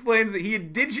husband explains that he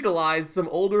had digitalized some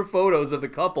older photos of the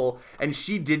couple, and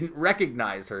she didn't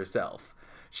recognize herself.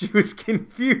 She was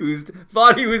confused,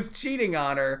 thought he was cheating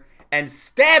on her, and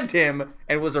stabbed him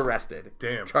and was arrested.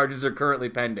 Damn. Charges are currently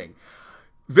pending.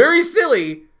 Very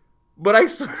silly, but I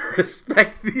sort of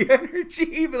respect the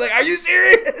energy. But like, are you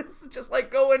serious? Just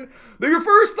like going. Your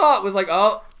first thought was like,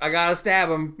 oh, I gotta stab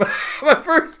him. my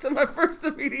first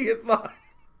immediate thought.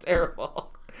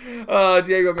 Terrible.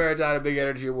 Diego Maradona Big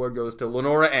Energy Award goes to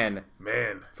Lenora N.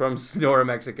 Man. From Sonora,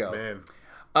 Mexico. Man.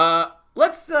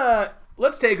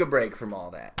 Let's take a break from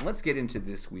all that. And let's get into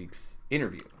this week's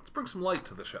interview. Let's bring some light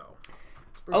to the show.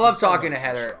 I love talking to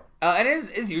Heather. And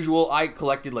as usual, I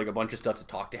collected like a bunch of stuff to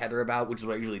talk to Heather about, which is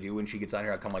what I usually do when she gets on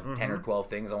here. I come like 10 or 12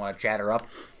 things. I want to chat her up.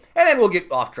 And then we'll get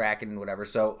off track and whatever.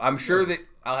 So I'm sure that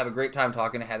I'll have a great time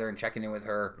talking to Heather and checking in with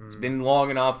her. It's been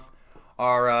long enough.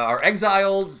 Our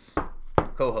exiled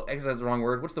co-host. Exiled is the wrong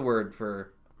word. What's the word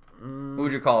for... What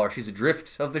would you call her? She's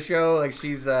adrift of the show? Like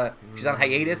she's on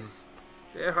hiatus?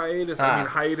 Yeah, hiatus. I mean,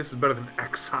 hiatus is better than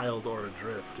exiled or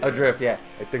adrift. Yeah. Adrift, yeah.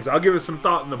 I think so. I'll give it some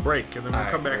thought in the break, and then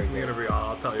we'll come back in the interview.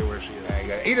 I'll tell you where she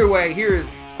is. Either way, here's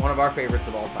one of our favorites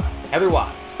of all time. Heather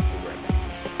Waz. We'll be right back.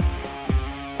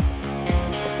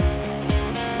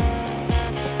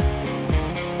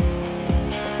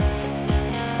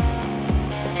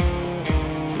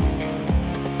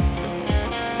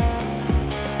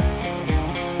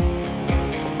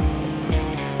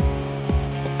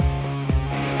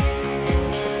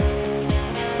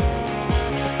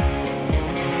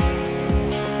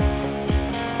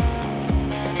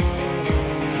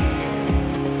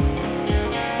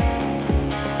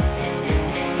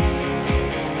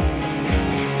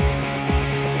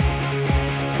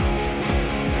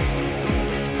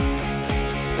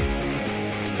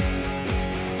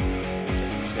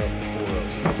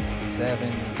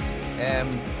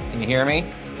 Can you hear me?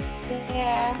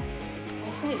 Yeah.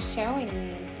 Why isn't it showing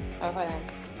me? Oh, hold on.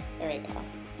 There we go.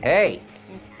 Hey.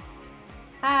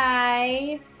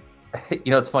 Hi.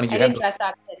 You know, it's funny. I didn't dress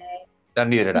up today.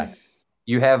 Neither did I.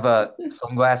 You have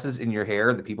sunglasses in your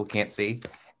hair that people can't see.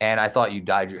 And I thought you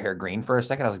dyed your hair green for a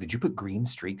second. I was like, did you put green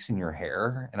streaks in your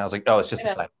hair? And I was like, oh, it's just the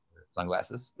side of your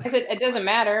sunglasses. I said, it doesn't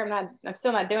matter. I'm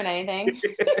still not doing anything.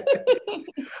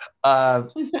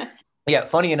 Yeah,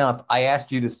 funny enough, I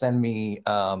asked you to send me,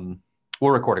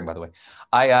 we're recording, by the way.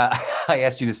 I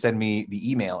asked you to send me the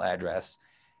email address,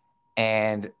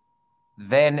 and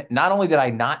then not only did I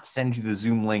not send you the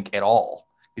Zoom link at all,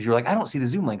 because you're like, I don't see the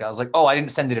Zoom link. I was like, oh, I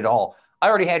didn't send it at all. I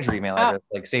already had your email address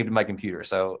like saved in my computer,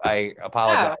 so I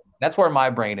apologize. Oh, That's where my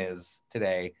brain is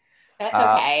today. that's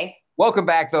okay. Welcome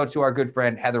back, though, to our good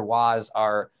friend Heather Waz,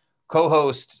 our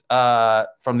co-host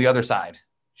from the other side.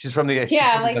 She's from the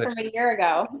Like from a year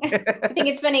ago. I think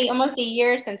it's been almost a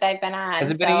year since I've been on.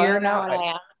 Has it been a year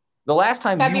now? The last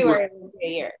time February will be a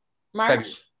year. March.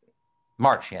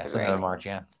 March, yeah, February. something in March,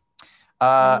 yeah.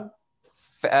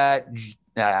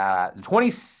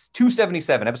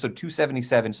 277, episode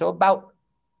 277. So about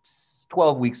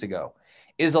 12 weeks ago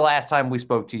is the last time we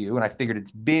spoke to you, and I figured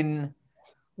it's been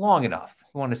long enough.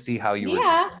 I want to see how you were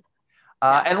doing.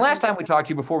 And last time we talked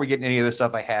to you, before we get into any other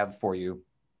stuff I have for you,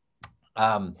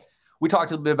 we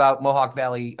talked a little bit about Mohawk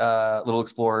Valley Little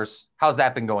Explorers. How's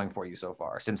that been going for you so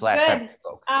far since last time we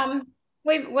spoke?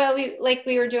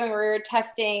 We were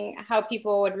testing how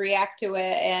people would react to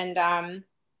it, and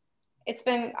it's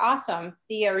been awesome.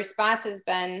 The response has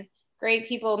been great.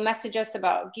 People message us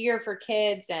about gear for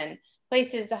kids and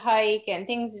places to hike and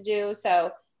things to do.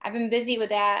 So I've been busy with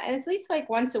that, and at least like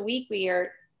once a week we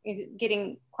are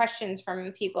getting questions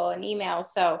from people and emails.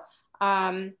 So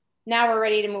now we're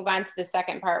ready to move on to the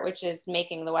second part, which is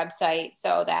making the website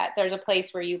so that there's a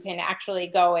place where you can actually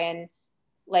go in,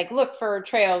 like look for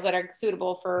trails that are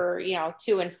suitable for,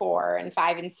 2 and 4 and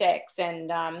 5 and 6,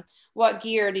 and what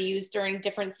gear to use during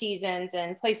different seasons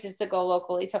and places to go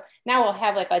locally. So now we'll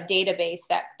have like a database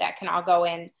that can all go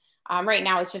in. Right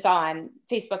now it's just all on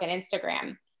Facebook and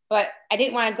Instagram, but I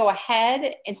didn't want to go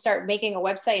ahead and start making a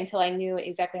website until I knew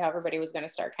exactly how everybody was going to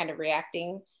start kind of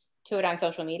reacting to it on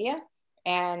social media.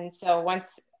 And so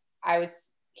once I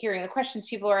was hearing the questions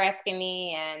people were asking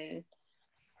me and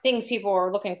things people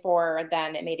were looking for,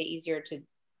 then it made it easier to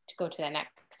go to the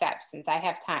next step since I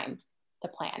have time to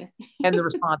plan. And the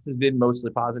response has been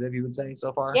mostly positive, you would say,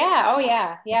 so far? Yeah. Oh,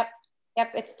 yeah. Yep.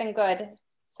 It's been good.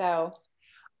 So,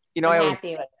 I'm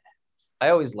happy with it. I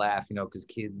always laugh, because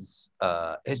kids,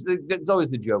 it's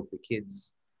always the joke that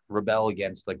kids rebel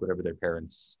against like whatever their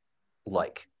parents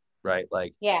like, right?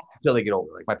 Like, until they get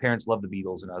older. Like my parents loved the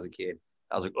Beatles when I was a kid.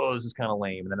 I was like, oh, this is kind of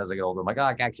lame. And then as I get older, I'm like, oh,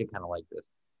 I actually kind of like this.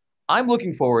 I'm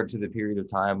looking forward to the period of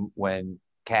time when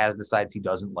Kaz decides he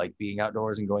doesn't like being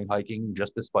outdoors and going hiking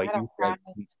just to spite you. Right?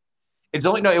 It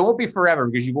won't be forever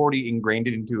because you've already ingrained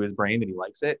it into his brain that he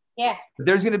likes it. Yeah. But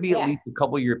there's going to be at least a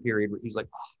couple year period where he's like,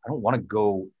 oh, I don't want to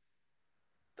go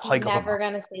hike. He's never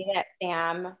going to say that,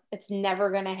 Sam. It's never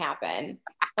going to happen.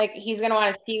 Like he's going to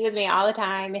want to ski with me all the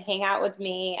time, hang out with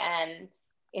me, and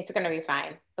it's going to be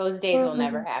fine. Those days will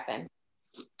never happen.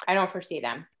 I don't foresee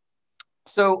them.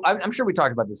 So I'm sure we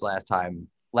talked about this last time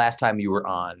you were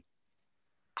on.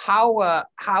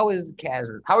 How is Kaz?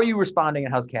 How are you responding,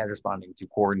 and how's Kaz responding to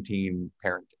quarantine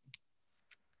parenting?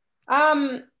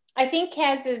 I think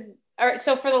Kaz is.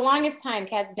 So for the longest time,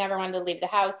 Kaz never wanted to leave the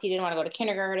house. He didn't want to go to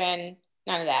kindergarten.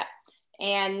 None of that.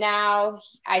 And now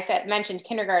I mentioned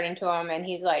kindergarten to him, and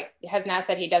he's like, has now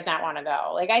said he does not want to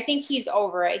go. Like I think he's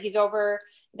over it. He's over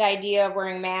the idea of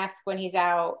wearing masks when he's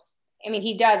out. I mean,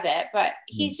 he does it, but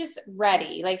he's just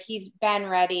ready. Like he's been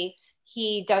ready.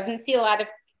 He doesn't see a lot of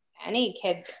any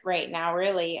kids right now,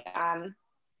 really.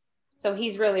 So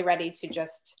he's really ready to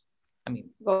just,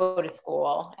 go to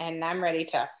school, and I'm ready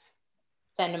to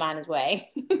send him on his way.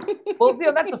 Well,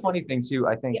 that's the funny thing too.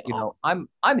 I think, I'm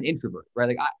an introvert, right?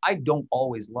 Like I don't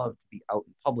always love to be out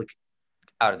in public,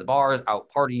 out at the bars, out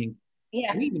partying.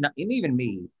 Yeah. And even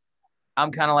me,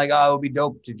 I'm kind of like, oh, it would be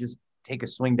dope to just take a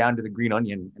swing down to the Green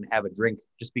Onion and have a drink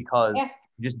just because,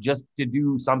 just to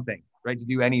do something, right? To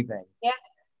do anything. Yeah.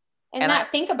 And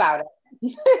not think about it.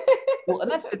 Well, and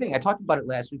that's the thing. I talked about it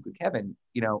last week with Kevin.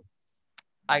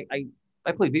 I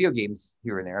play video games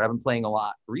here and there. And I've been playing a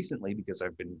lot recently because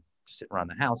I've been sitting around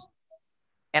the house.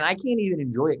 And I can't even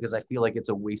enjoy it because I feel like it's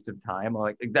a waste of time.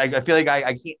 I feel like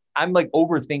I can't. I'm like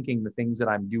overthinking the things that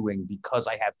I'm doing because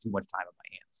I have too much time on my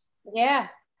hands.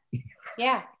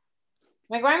 Yeah.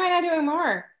 Like, why am I not doing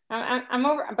more? I'm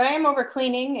over, but I am over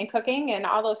cleaning and cooking and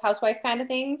all those housewife kind of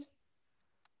things.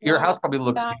 Your house probably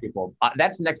looks beautiful.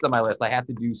 That's next on my list. I have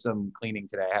to do some cleaning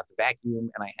today. I have to vacuum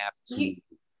and I have to.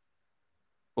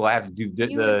 I have to do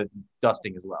the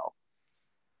dusting as well.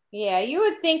 Yeah, you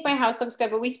would think my house looks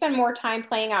good, but we spend more time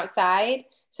playing outside.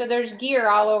 So there's gear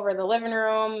all over the living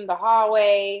room, the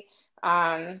hallway.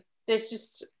 There's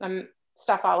just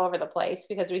stuff all over the place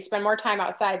because we spend more time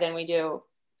outside than we do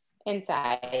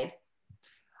inside.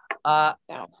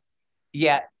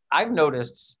 Yeah, I've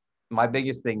noticed my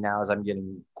biggest thing now is I'm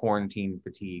getting quarantine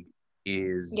fatigue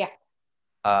is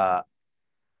I've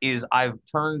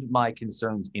turned my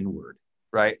concerns inward,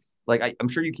 right? Like I'm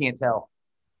sure you can't tell,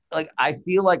 like I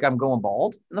feel like I'm going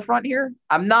bald in the front here.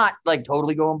 I'm not like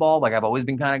totally going bald. Like I've always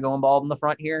been kind of going bald in the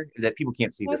front here. That people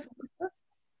can't see this.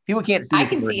 People can't see I this.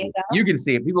 can see it though. You can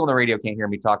see it. People on the radio can't hear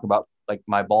me talking about like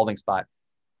my balding spot.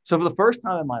 So for the first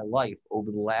time in my life,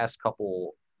 over the last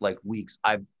couple like weeks,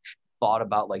 I've thought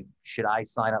about like, should I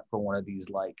sign up for one of these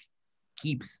like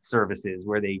keeps services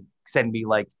where they send me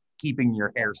like keeping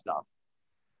your hair stuff?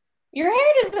 Your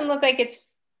hair doesn't look like it's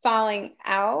falling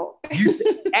out.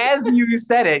 As you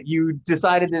said it, you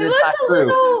decided that it's not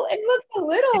true. It looks a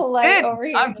little like over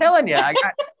here. I'm telling you,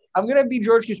 I'm gonna be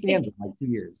George Costanza in like 2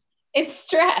 years. It's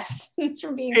stress. It's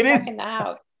from being stuck in the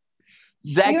house.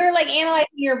 Exactly. You're like analyzing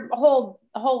your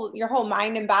whole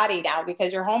mind and body now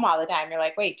because you're home all the time. You're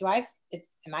like, wait,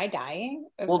 am I dying?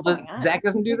 Well, Zach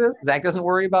doesn't do this. Zach doesn't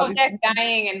worry about these Zach's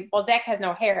dying, and Zach has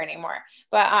no hair anymore.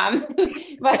 But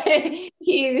but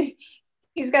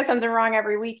he's got something wrong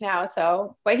every week now.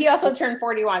 So, but he also turned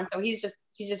 41, so he's just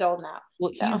old now.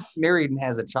 Well, so. He's married and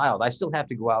has a child. I still have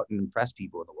to go out and impress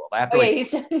people in the world. I have to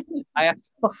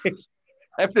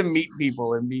I have to meet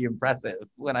people and be impressive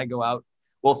when I go out.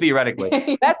 Well,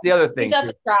 theoretically, that's the other thing. You still have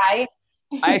to try.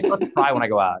 I have to try when I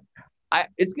go out.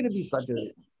 It's gonna be such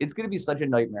a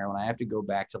nightmare when I have to go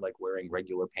back to like wearing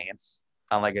regular pants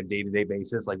on like a day-to-day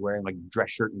basis, like wearing like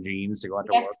dress shirt and jeans to go out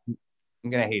to work. I'm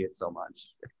gonna hate it so much.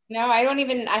 No, I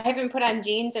haven't put on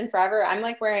jeans in forever. I'm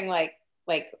like wearing like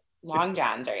long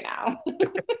johns right now.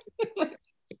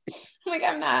 Like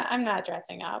I'm not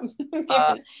dressing up.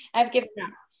 I've given up.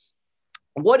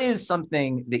 What is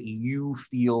something that you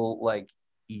feel like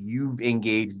you've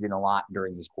engaged in a lot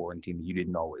during this quarantine that you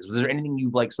didn't always? Was there anything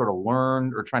you've like sort of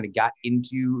learned or trying to get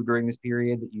into during this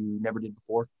period that you never did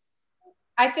before?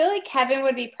 I feel like Kevin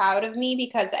would be proud of me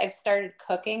because I've started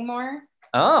cooking more.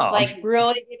 Oh, like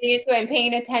really getting into it and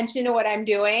paying attention to what I'm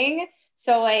doing.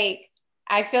 So like,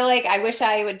 I feel like I wish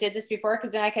I would did this before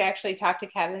because then I could actually talk to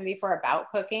Kevin before about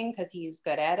cooking because he was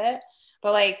good at it.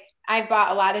 But like, I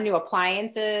bought a lot of new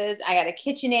appliances. I got a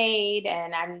KitchenAid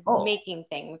and I'm making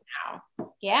things now.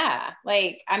 Yeah,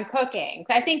 like I'm cooking.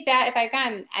 So I think that if I've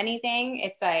gotten anything,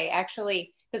 it's I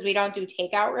actually, because we don't do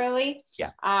takeout really.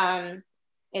 Yeah.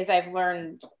 Is I've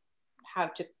learned how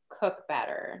to cook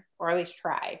better, or at least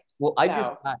try. Well,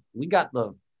 we got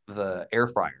the air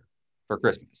fryer for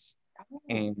Christmas,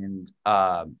 and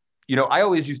I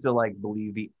always used to like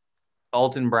believe the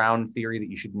Alton Brown theory that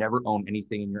you should never own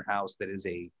anything in your house that is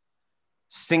a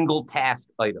single task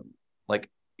item. Like,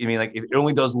 I mean, like if it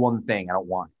only does one thing, I don't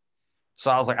want it. So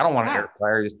I was like, I don't want an air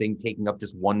fryer, this thing taking up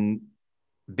just one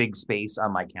big space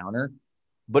on my counter.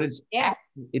 But it's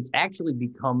actually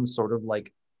become sort of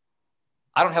like,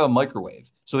 I don't have a microwave.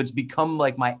 So it's become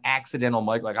like my accidental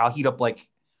microwave. Like I'll heat up like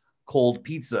cold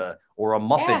pizza or a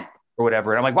muffin or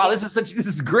whatever. And I'm like, wow, this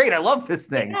is great. I love this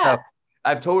thing. Yeah. So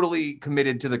I've totally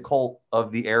committed to the cult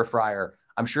of the air fryer.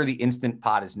 I'm sure the Instant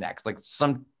Pot is next. Like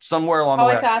somewhere along the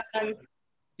way. Oh, it's awesome.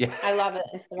 Yeah. I love it.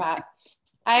 Instant Pot.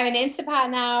 I have an Instant Pot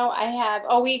now. I have,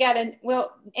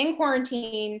 in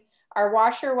quarantine, our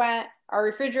washer went, our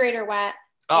refrigerator went,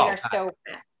 and our stove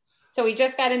went. So we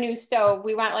just got a new stove.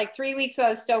 We went like 3 weeks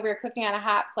without a stove. We were cooking on a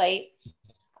hot plate.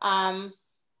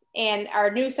 And our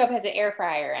new stove has an air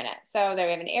fryer in it. So there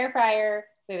we have an air fryer.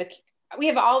 We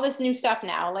have all this new stuff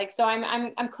now. Like, so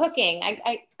I'm cooking.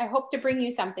 I hope to bring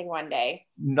you something one day.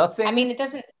 Nothing. I mean, it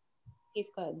doesn't,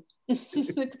 he's good.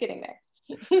 It's getting there.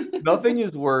 Nothing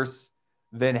is worse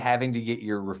than having to get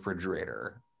your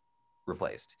refrigerator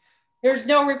replaced. There's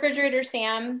no refrigerator,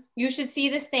 Sam. You should see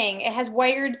this thing. It has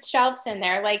wired shelves in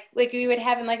there, like you would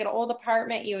have in like an old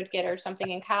apartment you would get or something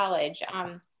in college.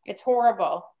 It's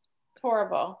horrible. It's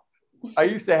horrible. I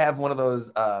used to have one of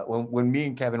those when me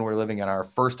and Kevin were living in our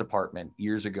first apartment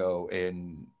years ago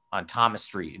on Thomas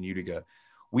Street in Utica.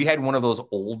 We had one of those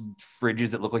old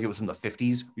fridges that looked like it was from the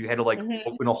 50s. You had to like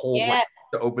open a hole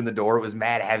to open the door. It was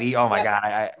mad heavy. Oh my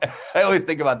God. I always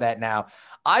think about that now.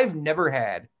 I've never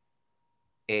had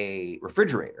a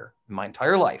refrigerator in my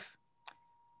entire life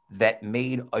that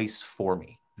made ice for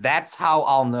me. That's how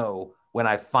I'll know when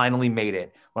I finally made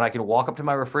it, when I can walk up to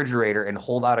my refrigerator and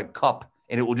hold out a cup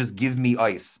and it will just give me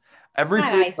ice every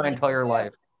food my entire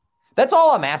life. That's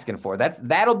all I'm asking for.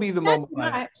 That'll be the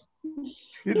moment.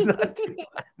 It's not too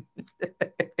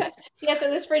much. Yeah, so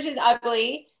this fridge is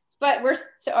ugly, but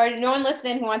no one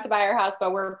listening who wants to buy our house,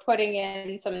 but we're putting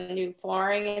in some new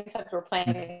flooring and stuff. We're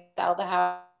planning to sell the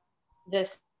house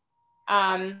this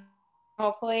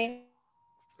hopefully.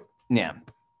 Yeah.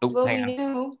 Will be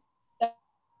new.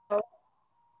 Are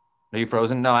you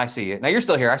frozen? No, I see you. No, you're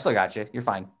still here. I still got you. You're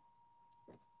fine.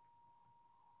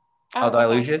 Oh, did I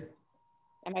lose you?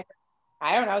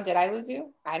 I don't know. Did I lose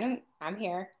you? I'm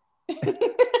here.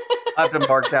 I have to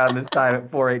mark down this time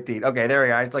at 4:18. Okay, there we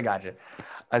go. I still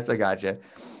got you.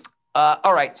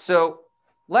 All right. So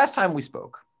last time we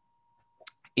spoke,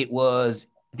 it was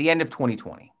the end of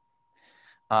 2020.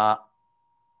 Now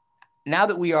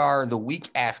that we are the week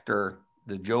after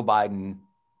the Joe Biden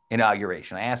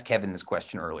inauguration, I asked Kevin this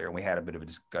question earlier, and we had a bit of a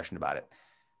discussion about it.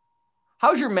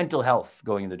 How's your mental health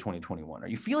going into 2021? Are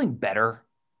you feeling better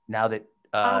now that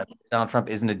Donald Trump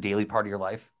isn't a daily part of your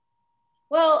life?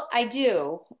 Well, I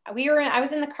do. I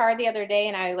was in the car the other day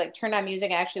and I like turned on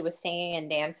music and actually was singing and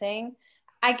dancing.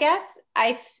 I guess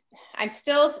I'm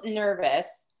still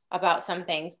nervous about some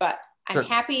things, but I'm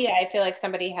happy that I feel like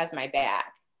somebody has my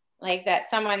back. Like that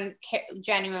someone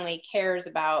genuinely cares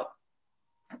about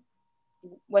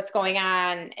what's going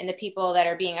on and the people that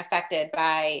are being affected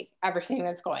by everything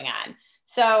that's going on.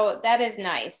 So that is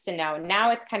nice to know.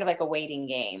 Now it's kind of like a waiting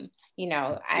game. You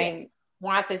know, I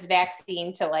want this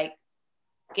vaccine to like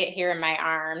get here in my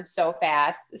arm so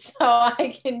fast so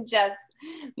I can just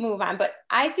move on. But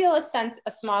I feel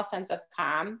a small sense of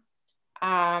calm.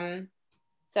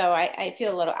 So I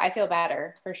feel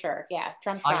better for sure. Yeah.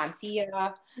 Trump's gone. See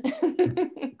ya.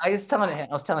 I was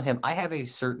telling him, I have a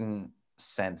certain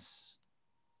sense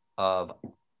of,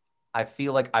 I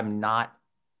feel like I'm not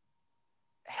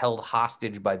held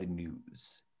hostage by the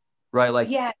news, right? Like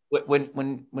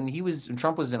when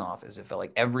Trump was in office, it felt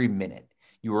like every minute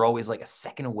you were always like a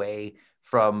second away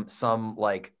from some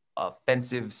like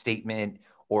offensive statement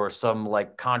or some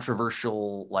like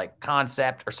controversial like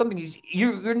concept or something.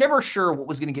 You're never sure what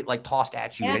was going to get like tossed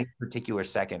at you at any particular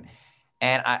second.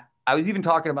 And I was even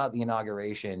talking about the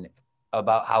inauguration,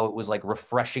 about how it was like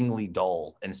refreshingly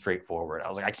dull and straightforward. I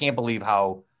was like, I can't believe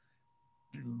how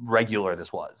regular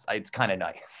this was. It's kind of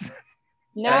nice.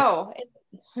 No,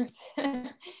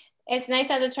 it's nice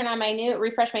not to turn on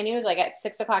refresh my news like at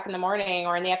 6 o'clock in the morning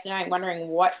or in the afternoon, wondering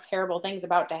what terrible thing's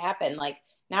about to happen. Like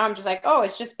now I'm just like, oh,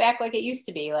 it's just back like it used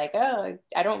to be. Like, oh,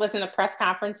 I don't listen to press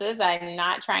conferences. I'm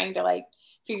not trying to like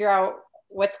figure out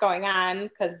what's going on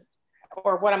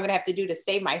or what I'm going to have to do to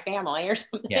save my family or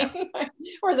something. Yeah.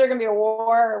 Or is there going to be a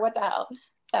war or what the hell?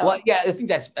 So. Well, yeah, I think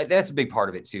that's a big part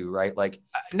of it too, right? Like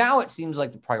now it seems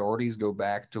like the priorities go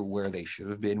back to where they should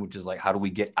have been, which is like, how do we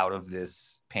get out of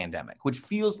this pandemic? Which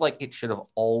feels like it should have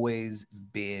always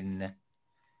been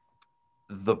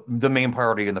the main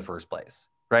priority in the first place,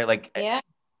 right? Like, yeah.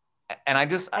 And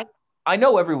I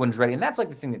know everyone's ready, and that's like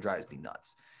the thing that drives me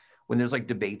nuts when there's like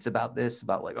debates about this,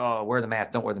 about like, oh, wear the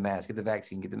mask, don't wear the mask, get the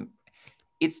vaccine, get them.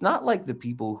 It's not like the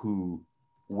people who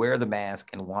wear the mask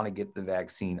and want to get the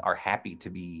vaccine are happy to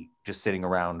be just sitting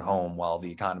around home while the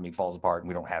economy falls apart and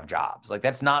we don't have jobs. Like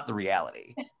that's not the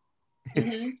reality.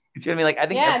 Mm-hmm. You know what I mean? Like I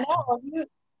think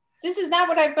this is not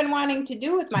what I've been wanting to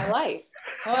do with my life.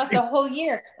 The whole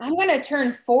year. I'm gonna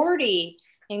turn 40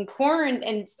 in quarantine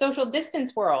and social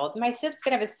distance world. My son's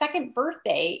gonna have his second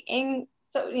birthday in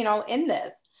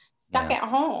this. Stuck at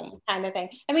home kind of thing.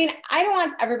 I mean, I don't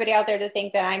want everybody out there to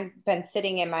think that I've been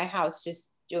sitting in my house just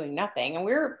doing nothing. And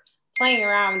we're playing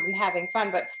around and having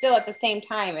fun, but still at the same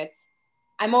time,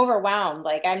 I'm overwhelmed.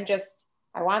 Like I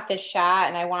want this shot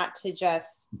and I want to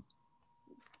just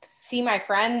see my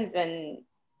friends and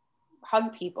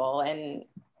hug people and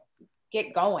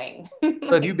get going.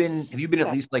 So have you been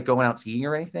at least like going out skiing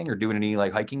or anything, or doing any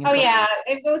like hiking? Oh yeah,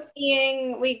 I go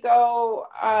skiing. We go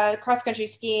cross country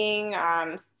skiing,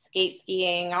 skate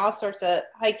skiing, all sorts of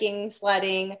hiking,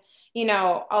 sledding,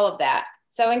 all of that.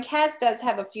 So, and Kaz does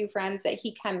have a few friends that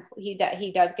he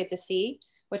does get to see,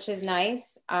 which is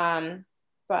nice.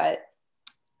 But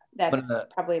that's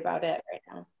probably about it right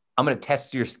now. I'm going to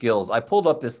test your skills. I pulled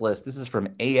up this list. This is from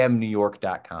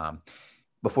amnewyork.com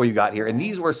before you got here. And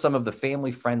these were some of the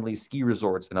family-friendly ski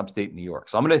resorts in upstate New York.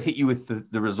 So I'm going to hit you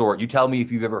with the resort. You tell me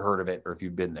if you've ever heard of it or if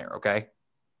you've been there, okay?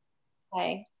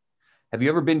 Okay. Have you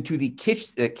ever been to the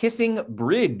Kissing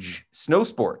Bridge Snow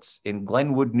Sports in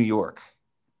Glenwood, New York?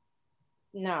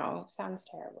 No, sounds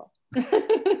terrible.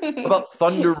 What about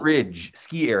Thunder Ridge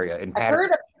ski area in Patterson? I've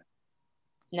heard of it.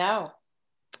 No.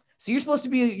 So you're supposed to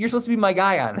be my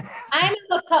guy on this.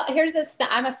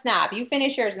 I'm a snob. You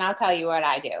finish yours and I'll tell you what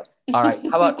I do. All right.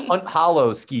 How about Hunt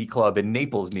Hollow Ski Club in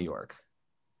Naples, New York?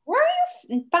 Where are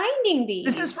you finding these?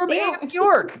 This is from New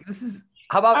York.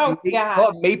 How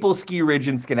about Maple Ski Ridge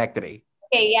in Schenectady?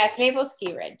 Okay, yes, Maple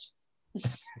Ski Ridge.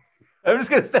 I'm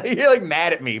just gonna say you're like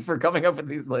mad at me for coming up with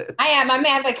these lists. I am. I'm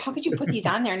mad. Like, how could you put these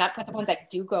on there and not put the ones I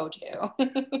do go to?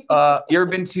 You ever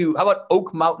been to? How about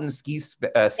Oak Mountain Ski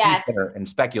Center and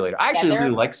Speculator? I actually really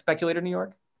like Speculator, New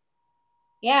York.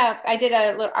 Yeah, I did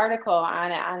a little article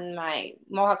on it on my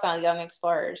Mohawk Valley Young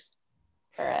Explorers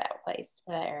for that place,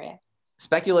 for that area.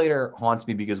 Speculator haunts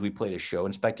me because we played a show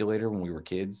in Speculator when we were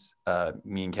kids,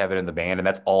 me and Kevin and the band, and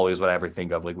that's always what I ever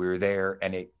think of. Like, we were there,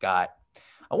 and it got,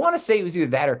 I want to say it was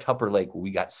either that or Tupper Lake, where we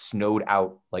got snowed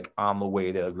out, like, on the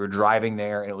way there. Like, we were driving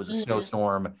there, and it was a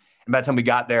snowstorm, and by the time we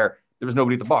got there was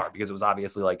nobody at the bar because it was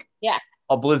obviously, like,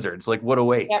 a blizzard. So, like, what a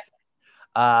waste. Yep.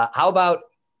 How about,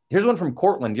 here's one from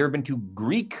Cortland. You ever been to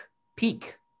Greek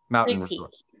Peak Mountain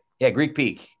Resort? Yeah, Greek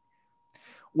Peak.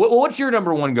 What's your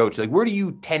number one go-to? Like, where do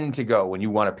you tend to go when you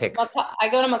want to pick? I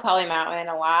go to Macaulay Mountain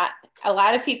a lot. A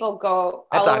lot of people go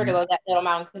all over to go to that little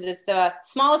mountain because it's the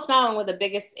smallest mountain with the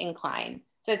biggest incline.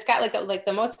 So it's got like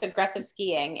the most aggressive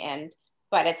skiing,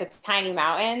 but it's a tiny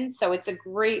mountain, so it's a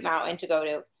great mountain to go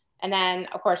to. And then,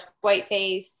 of course,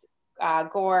 Whiteface,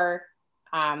 Gore.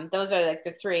 Those are like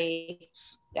the three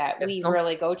that we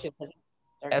really go to.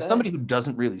 As somebody who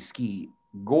doesn't really ski,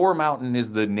 Gore Mountain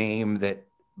is the name that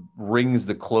rings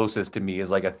the closest to me, is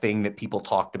like a thing that people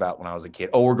talked about when I was a kid.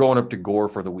 Oh, we're going up to Gore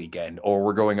for the weekend, or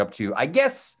we're going up to, I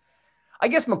guess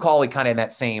Macaulay, kind of in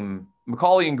that same,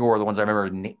 Macaulay and Gore are the ones I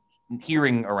remember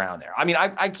hearing around there. I mean,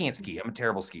 I can't ski. I'm a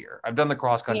terrible skier. I've done the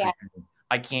cross country. Yeah.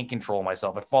 I can't control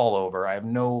myself. I fall over. I have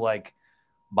no like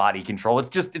body control. It's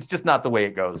just not the way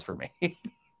it goes for me.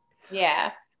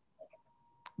 Yeah.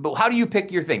 But how do you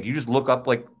pick your thing? Do you just look up,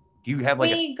 like, do you have like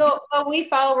we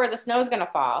follow where the snow's gonna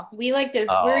fall. We like to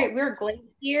we're glade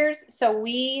skiers, so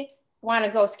we want to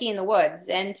go ski in the woods.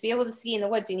 And to be able to ski in the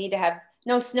woods, you need to have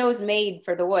no snow's made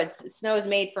for the woods. The snow is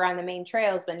made for on the main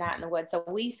trails, but not in the woods. So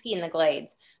we ski in the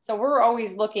glades. So we're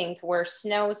always looking to where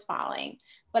snow's falling.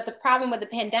 But the problem with the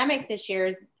pandemic this year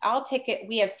is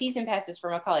we have season passes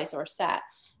for Macaulay, so we're set.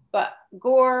 But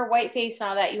Gore, Whiteface, and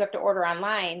all that, you have to order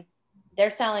online. They're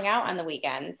selling out on the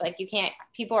weekends. Like, you can't,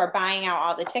 people are buying out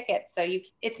all the tickets. So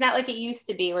it's not like it used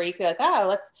to be where you could like,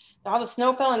 oh, all the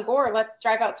snow fell in Gore, let's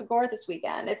drive out to Gore this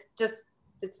weekend.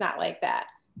 It's not like that.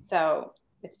 So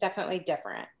it's definitely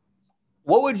different.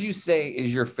 What would you say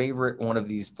is your favorite one of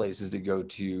these places to go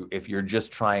to if you're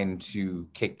just trying to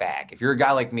kick back? If you're a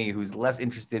guy like me who's less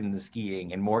interested in the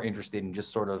skiing and more interested in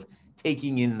just sort of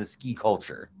taking in the ski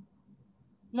culture?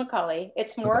 Macaulay.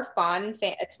 It's more fun.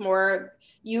 It's more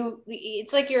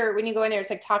it's like when you go in there, it's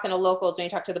like talking to locals when you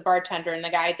talk to the bartender and the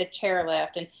guy at the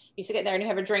chairlift, and you sit there and you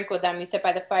have a drink with them, you sit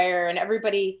by the fire, and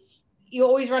you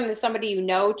always run into somebody you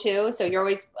know too. So you're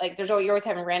always like, you're always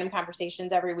having random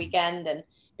conversations every weekend, and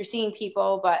you're seeing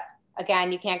people. But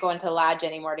again, you can't go into the lodge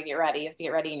anymore to get ready. You have to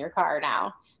get ready in your car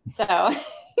now. So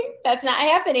that's not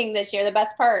happening this year. The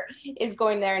best part is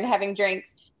going there and having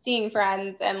drinks, seeing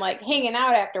friends, and like hanging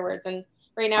out afterwards. And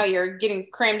right now you're getting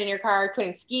crammed in your car,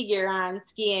 putting ski gear on,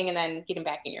 skiing, and then getting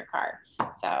back in your car.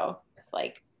 So it's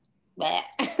like, bleh.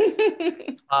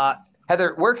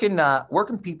 Heather, where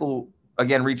can people,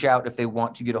 again, reach out if they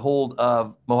want to get a hold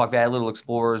of Mohawk Valley Little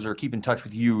Explorers or keep in touch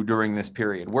with you during this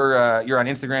period? You're on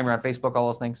Instagram, you're on Facebook, all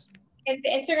those things?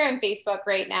 Instagram and Facebook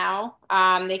right now.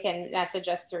 They can message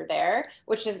us through there,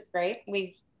 which is great.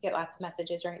 We get lots of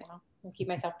messages right now. I keep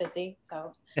myself busy,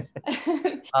 so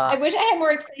I wish I had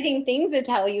more exciting things to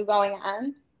tell you going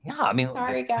on. Yeah, I mean,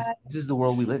 sorry, guys. This is the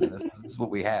world we live in. This is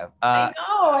what we have. I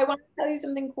know. I want to tell you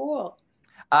something cool.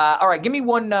 All right, give me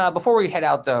one before we head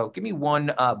out, though. Give me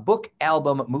one book,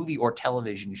 album, movie, or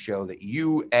television show that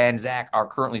you and Zach are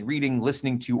currently reading,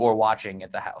 listening to, or watching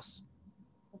at the house.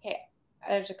 Okay,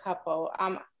 there's a couple.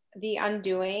 The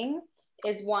Undoing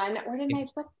is one. Where did my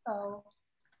book go?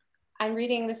 I'm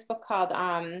reading this book called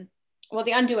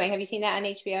The Undoing. Have you seen that on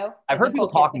HBO? I've heard people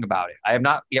talking about it. I have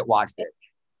not yet watched it.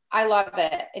 I love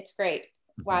it. It's great.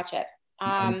 Watch it.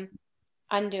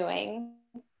 Undoing.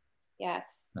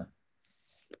 Yes.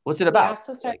 What's it about?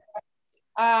 Sounds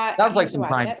like some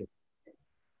crime.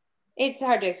 It's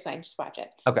hard to explain. Just watch it.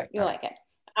 Okay. You'll like it.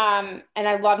 And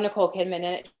I love Nicole Kidman in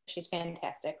it. She's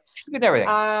fantastic. She's good at everything.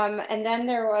 And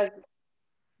then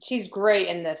she's great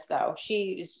in this though.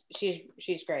 She's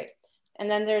great. And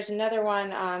then there's another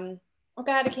one. Oh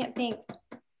God, I can't think.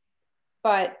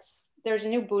 But there's a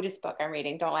new Buddhist book I'm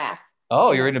reading. Don't laugh.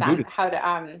 Oh, you're into Buddhist. How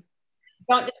to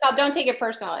it's called Don't Take It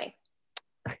Personally.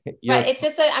 But it's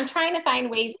just I'm trying to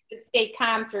find ways to stay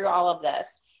calm through all of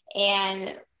this.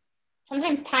 And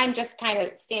sometimes time just kind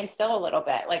of stands still a little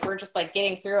bit. Like we're just like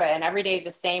getting through it, and every day is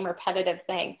the same repetitive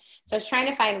thing. So I was trying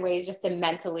to find ways just to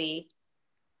mentally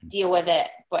deal with it,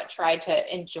 but try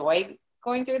to enjoy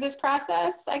going through this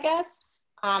process, I guess.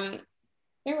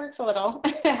 It works a little.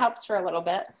 It helps for a little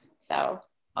bit. So.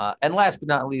 And last but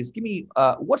not least, give me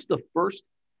what's the first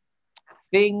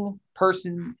thing,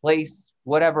 person, place,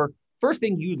 whatever, first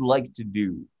thing you'd like to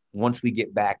do once we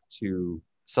get back to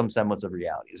some semblance of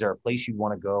reality? Is there a place you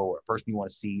want to go, or a person you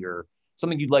want to see, or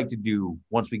something you'd like to do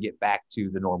once we get back to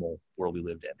the normal world we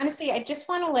lived in? Honestly, I just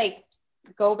want to like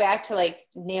go back to like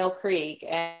Nail Creek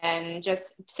and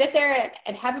just sit there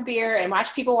and have a beer and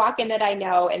watch people walk in that I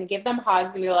know and give them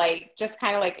hugs and be like, just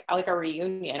kind of like a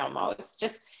reunion almost.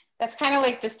 Just that's kind of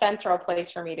like the central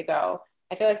place for me to go.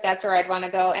 I feel like that's where I'd want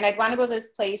to go. And I'd want to go to this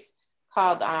place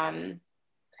called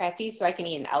Kratzy's so I can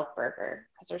eat an elk burger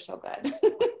because they're so good.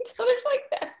 So there's like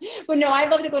that. But no, I'd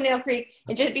love to go to Nail Creek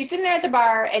and just be sitting there at the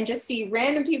bar and just see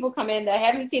random people come in that I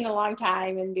haven't seen in a long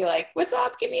time and be like, what's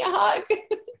up? Give me a hug.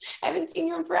 I haven't seen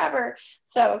you in forever.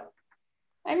 So,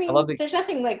 I mean, there's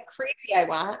nothing like creepy I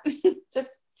want.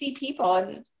 Just see people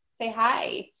and say hi.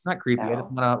 It's not creepy. So. I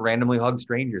just want to randomly hug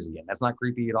strangers again. That's not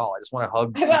creepy at all. I just want to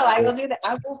hug. I will do that.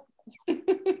 I will.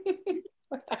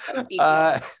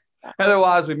 Heather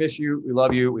Waz, we miss you. We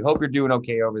love you. We hope you're doing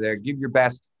okay over there. Give your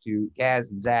best to Kaz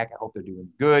and Zach. I hope they're doing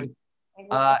good.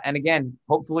 And again,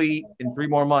 hopefully in 3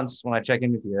 more months when I check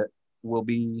in with you, we'll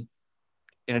be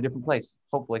in a different place.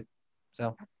 Hopefully.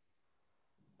 So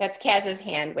that's Kaz's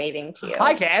hand waving to you.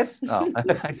 Hi, Kaz. Oh,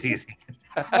 I see his hand.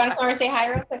 You want to come over and say hi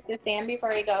real quick to Sam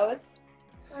before he goes?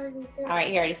 All right,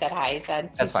 he already said hi. He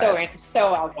said she's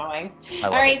so outgoing.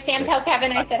 All right, Sam, tell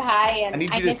Kevin I said hi, and I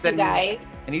miss you guys.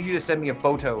 I need you to send me a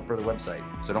photo for the website,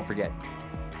 so don't forget.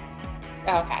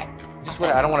 Okay.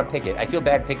 I don't want to pick it. I feel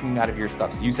bad picking out of your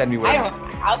stuff, so you send me whatever.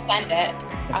 I'll send it.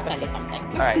 I'll send you something.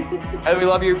 All right. Heather, we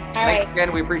love you. Thanks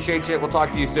again. We appreciate you. We'll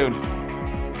talk to you soon.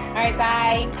 All right,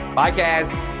 bye. Bye,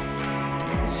 Kaz.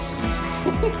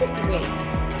 Wait.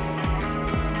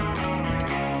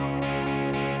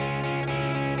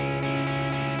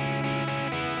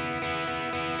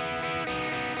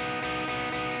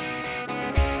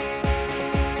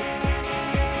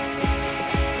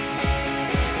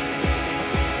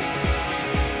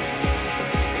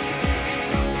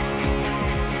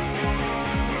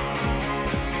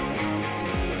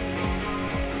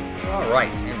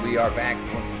 Right, and we are back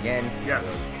once again.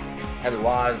 Yes. Heather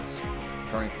Waz,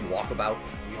 returning from Walkabout.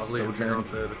 Lovely and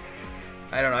talented.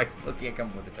 I don't know, I still can't come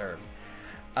up with the term.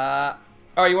 All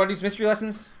right, you want to do some mystery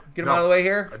lessons? Get them out of the way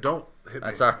here? I don't. Hit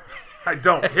me. Sorry. I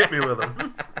don't. Hit me with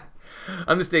them.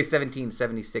 On this day,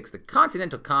 1776, the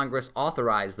Continental Congress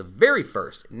authorized the very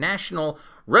first National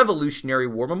Revolutionary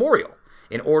War Memorial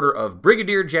in order of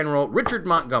Brigadier General Richard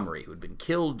Montgomery, who had been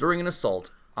killed during an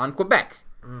assault on Quebec.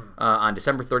 On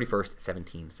December 31st,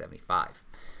 1775.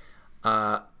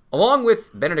 Along with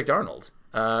Benedict Arnold,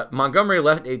 Montgomery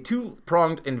led a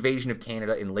two-pronged invasion of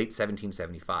Canada in late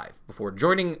 1775. Before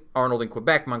joining Arnold in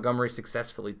Quebec, Montgomery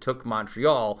successfully took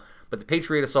Montreal, but the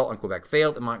Patriot assault on Quebec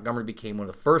failed, and Montgomery became one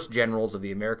of the first generals of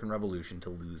the American Revolution to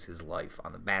lose his life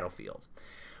on the battlefield.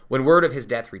 When word of his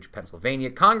death reached Pennsylvania,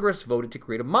 Congress voted to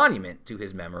create a monument to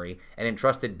his memory and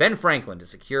entrusted Ben Franklin to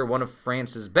secure one of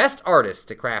France's best artists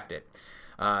to craft it.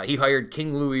 He hired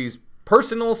King Louis's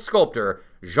personal sculptor,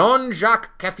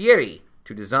 Jean-Jacques Caffieri,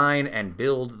 to design and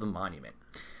build the monument.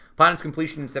 Upon its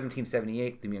completion in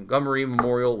 1778, the Montgomery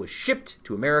Memorial was shipped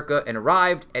to America and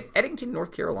arrived at Eddington,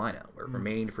 North Carolina, where it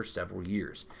remained for several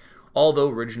years. Although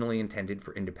originally intended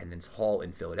for Independence Hall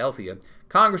in Philadelphia,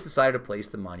 Congress decided to place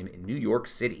the monument in New York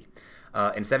City.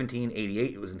 In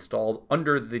 1788, it was installed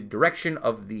under the direction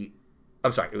of the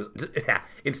it was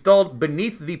installed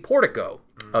beneath the portico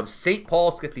of St.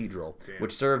 Paul's Cathedral,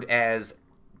 which served as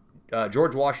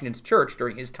George Washington's church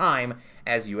during his time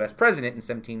as U.S. president in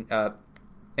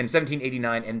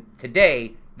 1789. And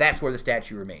today, that's where the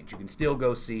statue remains. You can still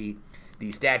go see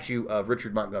the statue of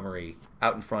Richard Montgomery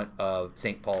out in front of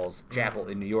St. Paul's Chapel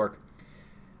in New York.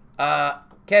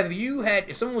 Kev,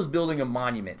 if someone was building a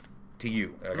monument to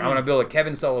you, like, I want to build a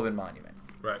Kevin Sullivan monument.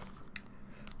 Right.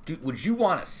 Would you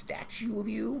want a statue of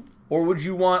you, or would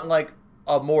you want like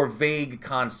a more vague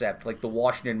concept, like the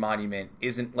Washington Monument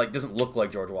doesn't look like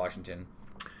George Washington?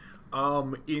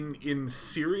 In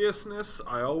seriousness,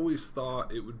 I always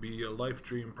thought it would be a life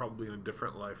dream, probably in a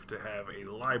different life, to have a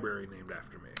library named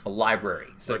after me. A library,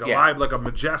 so like a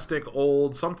majestic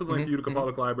old something like the Utica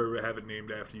Public Library would have it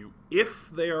named after you.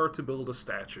 If they are to build a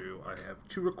statue, I have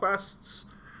 2 requests.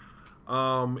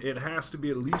 It has to be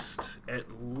at least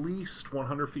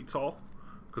 100 feet tall,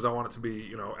 because I want it to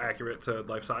be, accurate to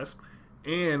life size.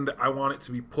 And I want it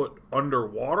to be put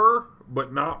underwater,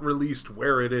 but not released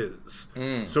where it is.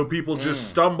 So people just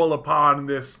stumble upon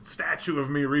this statue of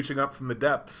me reaching up from the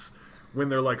depths when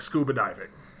they're like scuba diving.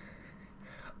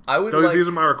 These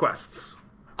are my requests.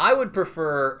 I would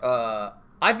prefer,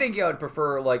 I would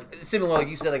prefer like, similar like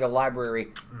you said, like a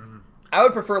library. I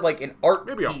would prefer like an art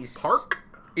piece. Maybe a park?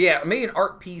 Yeah, maybe an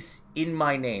art piece in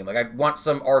my name. Like, I'd want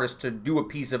some artist to do a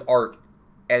piece of art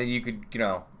and then you could,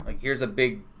 like here's a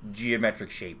big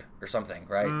geometric shape or something,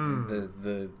 right?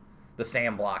 The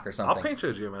sand block or something. I'll paint you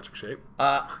a geometric shape.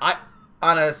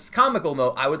 On a comical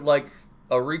note, I would like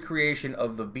a recreation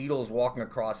of the Beatles walking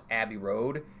across Abbey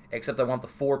Road, except I want the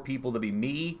 4 people to be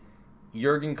me,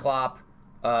 Jurgen Klopp,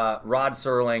 Rod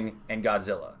Serling, and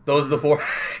Godzilla. Those are the 4,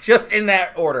 just in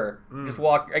that order. Just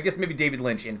walk. I guess maybe David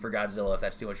Lynch in for Godzilla if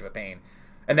that's too much of a pain.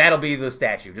 And that'll be the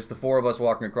statue. Just the 4 of us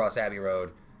walking across Abbey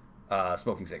Road,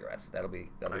 smoking cigarettes. That'll be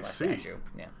my statue.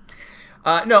 Yeah.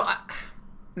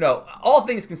 No. All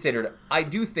things considered, I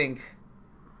do think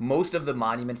most of the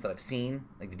monuments that I've seen,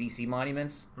 like the DC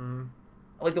monuments,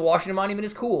 like the Washington Monument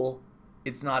is cool.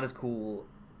 It's not as cool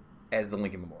as the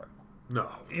Lincoln Memorial. No,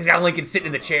 he's got Lincoln sitting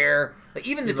in the chair. Like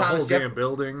even the Thomas Jefferson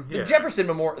building. The Jefferson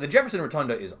Memorial, the Jefferson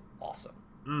Rotunda is awesome.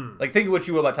 Like think of what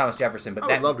you will about Thomas Jefferson, but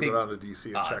I would love to go down to DC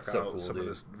and check out so cool, some of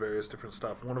this various different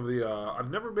stuff. One of the I've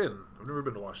never been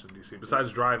to Washington DC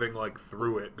besides driving like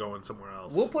through it, going somewhere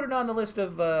else. We'll put it on the list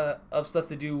of stuff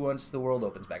to do once the world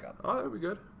opens back up. Oh, that'd be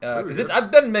good. Because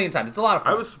I've been a million times. It's a lot of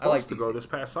fun. I was supposed to go this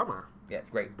past summer. Yeah, it's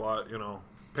great. But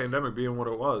pandemic being what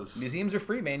it was, museums are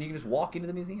free, man. You can just walk into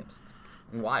the museums.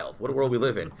 Wild. What a world we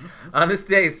live in. On this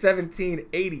day,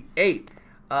 1788,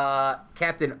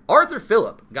 Captain Arthur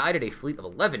Phillip guided a fleet of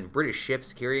 11 British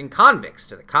ships carrying convicts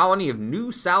to the colony of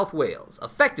New South Wales,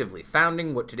 effectively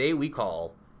founding what today we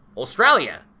call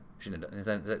Australia. Shouldn't have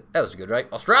done that was good,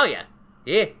 right? Australia.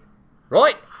 Yeah.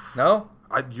 Right? No?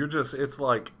 It's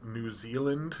like New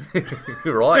Zealand.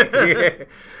 Right.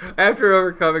 After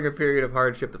overcoming a period of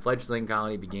hardship, the fledgling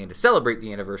colony began to celebrate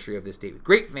the anniversary of this date with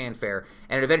great fanfare,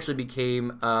 and it eventually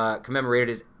became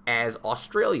commemorated as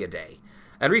Australia Day.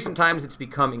 In recent times, it's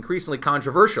become increasingly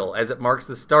controversial as it marks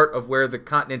the start of where the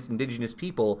continent's indigenous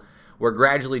people were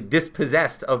gradually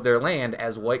dispossessed of their land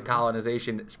as white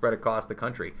colonization spread across the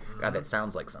country. God, that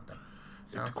sounds like something.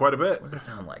 Quite a bit. What does that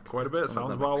sound like? Quite a bit.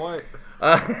 Sounds about white.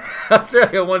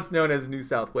 Australia, once known as New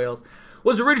South Wales,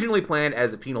 was originally planned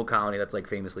as a penal colony that's like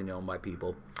famously known by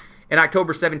people. In October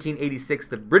 1786,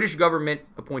 the British government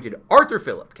appointed Arthur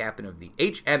Phillip, captain of the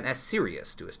HMS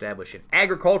Sirius, to establish an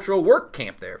agricultural work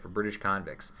camp there for British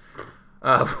convicts.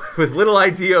 With little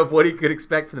idea of what he could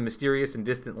expect from the mysterious and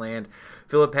distant land,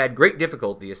 Phillip had great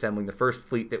difficulty assembling the first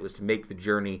fleet that was to make the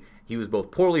journey. He was both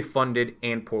poorly funded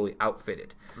and poorly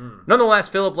outfitted. Nonetheless,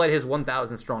 Phillip led his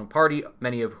 1,000-strong party,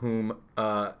 many of whom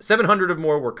 700 or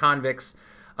more were convicts,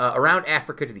 around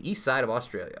Africa to the east side of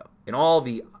Australia. In all,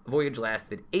 the voyage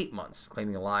lasted 8 months,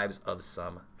 claiming the lives of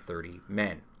some 30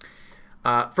 men.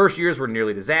 First years were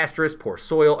nearly disastrous: poor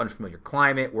soil, unfamiliar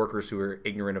climate, workers who were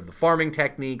ignorant of the farming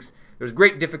techniques. There was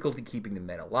great difficulty keeping the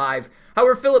men alive.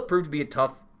 However, Phillip proved to be a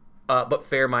tough but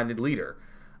fair-minded leader,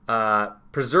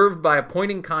 preserved by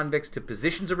appointing convicts to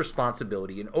positions of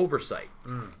responsibility and oversight.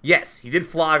 Yes, he did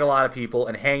flog a lot of people,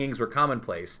 and hangings were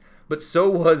commonplace, but so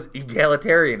was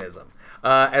egalitarianism.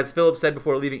 As Phillip said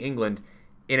before leaving England,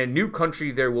 in a new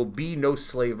country there will be no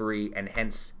slavery and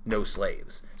hence no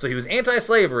slaves. So he was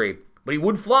anti-slavery, but he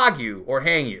would flog you or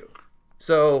hang you.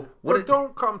 So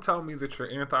don't come tell me that you're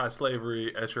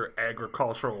anti-slavery at your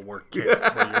agricultural work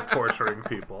camp where you're torturing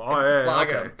people. Oh, yeah,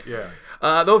 okay.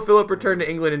 Yeah. Though Phillip returned to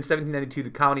England in 1792, the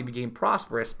colony became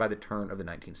prosperous by the turn of the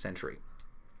 19th century.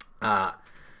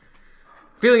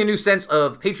 Feeling a new sense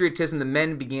of patriotism, the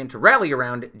men began to rally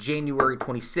around January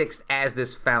 26th as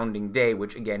this founding day,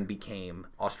 which again became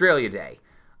Australia Day.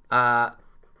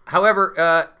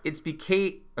 However,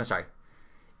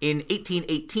 in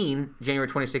 1818, January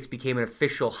 26th became an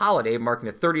official holiday marking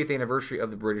the 30th anniversary of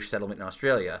the British settlement in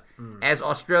Australia. As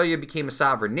Australia became a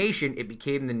sovereign nation, it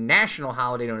became the national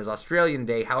holiday known as Australian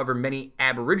Day. However, many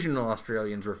Aboriginal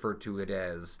Australians refer to it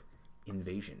as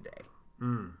Invasion Day.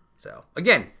 So,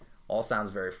 again, all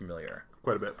sounds very familiar.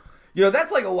 Quite a bit.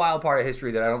 That's like a wild part of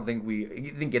history that I don't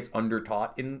think gets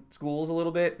under-taught in schools a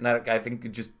little bit. And I think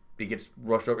it gets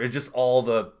rushed over. It's just all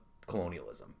the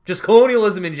colonialism. Just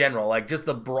colonialism in general, like just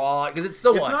the broad, because it's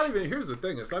much. Not even, here's the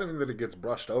thing, it's not even that it gets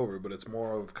brushed over, but it's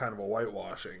more of kind of a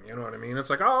whitewashing, you know what I mean? It's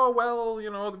like, oh, well,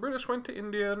 the British went to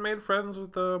India and made friends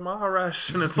with the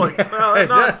Maharash, and it's like, well,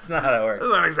 that's not how it works.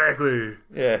 It's not exactly.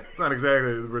 Yeah. It's not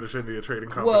exactly the British India Trading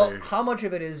Company. Well, how much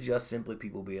of it is just simply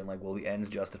people being like, well, the ends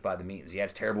justify the means? Yeah,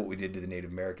 it's terrible what we did to the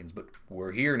Native Americans, but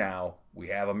we're here now. We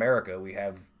have America. We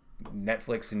have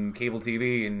Netflix and cable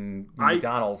TV and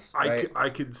McDonald's. Right? I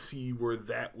could see where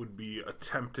that would be a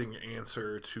tempting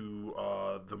answer to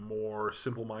the more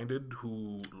simple-minded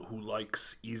who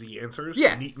likes easy answers,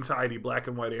 neat and tidy black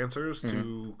and white answers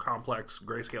to complex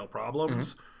grayscale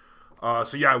problems.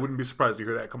 So I wouldn't be surprised to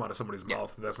hear that come out of somebody's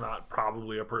mouth. That's not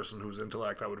probably a person whose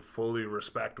intellect I would fully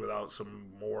respect without some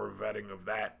more vetting of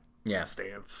that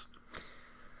stance.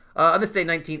 On this day,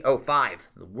 1905,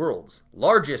 the world's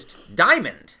largest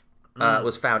diamond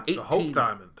was found. The Hope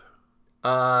Diamond.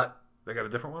 They got a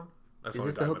different one? That's the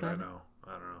only diamond I know.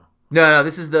 I don't know. No,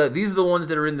 these are the ones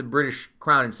that are in the British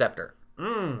Crown and Scepter.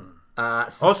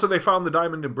 So they found the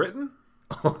diamond in Britain?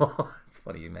 It's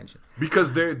funny you mentioned.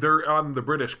 Because they're on the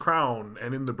British Crown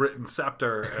and in the Britain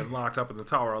Scepter and locked up in the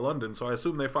Tower of London, so I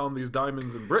assume they found these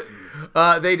diamonds in Britain.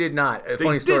 They did not.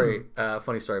 Funny story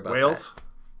about Wales? that.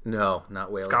 No,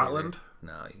 not Wales. Scotland?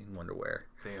 Either. No, you can wonder where.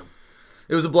 Damn.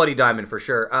 It was a bloody diamond for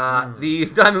sure. The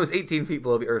diamond was 18 feet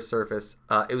below the Earth's surface.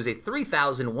 It was a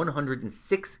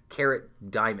 3,106 carat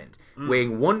diamond,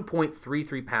 weighing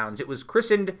 1.33 pounds. It was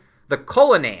christened the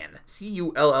Cullinan,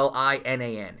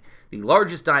 Cullinan, the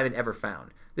largest diamond ever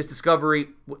found. This discovery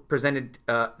was presented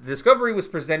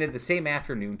the same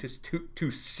afternoon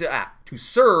to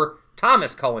Sir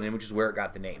Thomas Cullinan, which is where it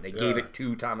got the name. They gave it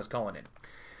to Thomas Cullinan.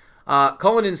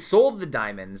 Cullinan sold the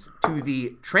diamonds to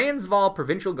the Transvaal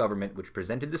provincial government, which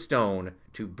presented the stone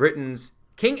to Britain's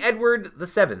King Edward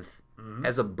VII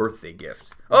as a birthday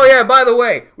gift. Oh yeah, by the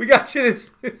way, we got you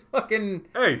this fucking...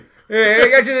 Hey, I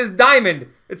got you this diamond.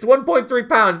 It's 1.3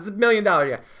 pounds. It's $1 million.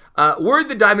 Yeah. Word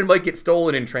the diamond might get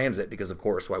stolen in transit, because of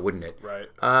course, why wouldn't it? Right.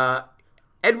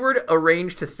 Edward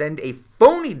arranged to send a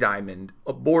phony diamond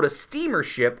aboard a steamer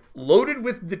ship loaded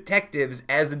with detectives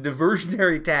as a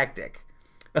diversionary tactic.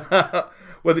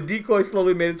 While the decoy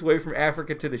slowly made its way from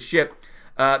Africa to the ship,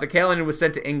 the Cullinan was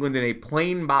sent to England in a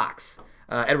plain box.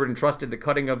 Edward entrusted the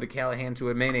cutting of the Callahan to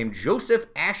a man named Joseph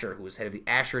Asher, who was head of the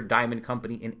Asher Diamond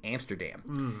Company in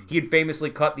Amsterdam. He had famously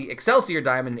cut the Excelsior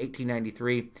diamond in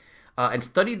 1893 and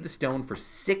studied the stone for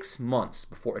 6 months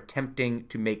before attempting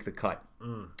to make the cut.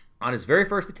 On his very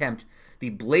first attempt, the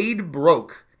blade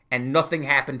broke and nothing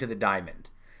happened to the diamond.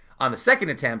 On the second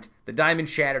attempt, the diamond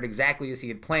shattered exactly as he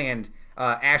had planned.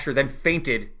 Asher then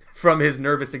fainted from his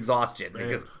nervous exhaustion.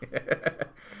 Because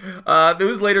it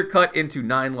was later cut into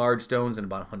 9 large stones and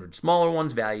about 100 smaller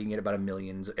ones, valued at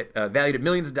millions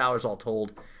of dollars all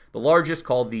told. The largest,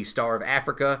 called the Star of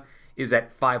Africa, is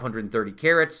at 530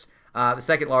 carats. The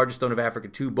second largest stone of Africa,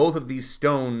 too. Both of these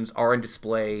stones are in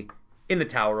display in the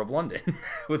Tower of London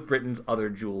with Britain's other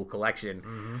jewel collection.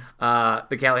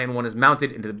 The Callahan one is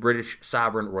mounted into the British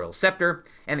sovereign royal scepter,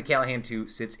 and the Callahan 2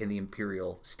 sits in the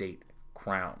imperial state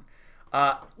crown.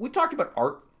 We talked about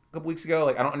art a couple weeks ago.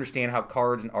 Like, I don't understand how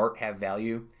cards and art have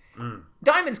value.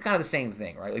 Diamonds kind of the same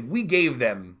thing, right? Like, we gave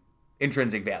them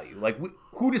intrinsic value. Like,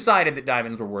 who decided that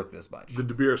diamonds were worth this much? The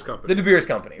De Beers Company. The De Beers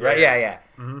Company, right? Yeah.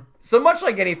 So much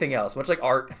like anything else, much like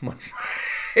art,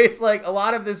 it's like a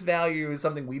lot of this value is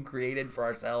something we've created for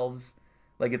ourselves.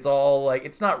 Like, it's all, like,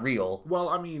 it's not real. Well,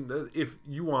 I mean, if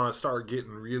you want to start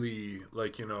getting really,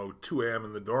 like, 2 a.m.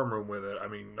 in the dorm room with it, I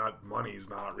mean, money's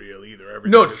not real either.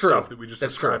 Everything is stuff that we just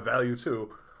ascribe value to.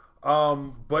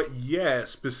 But yeah,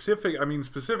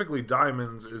 specifically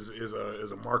diamonds is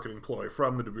a marketing ploy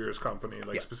from the De Beers Company,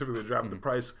 specifically to drop the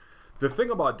price. The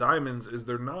thing about diamonds is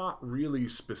they're not really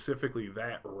specifically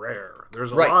that rare.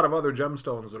 There's a lot of other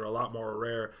gemstones that are a lot more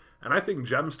rare. And I think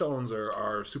gemstones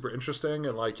are super interesting.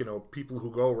 And, people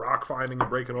who go rock finding and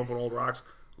breaking open old rocks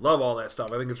love all that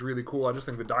stuff. I think it's really cool. I just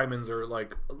think the diamonds are, a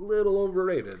little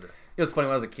overrated. It's funny.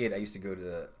 When I was a kid, I used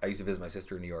to visit my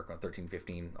sister in New York on 13,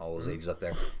 15, all those ages up there.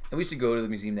 And we used to go to the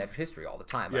Museum of Natural History all the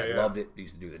time. I loved it. I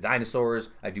used to do the dinosaurs.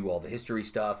 I do all the history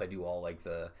stuff. I do all,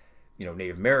 the...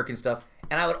 Native American stuff,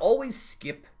 and I would always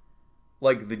skip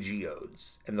the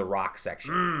geodes and the rock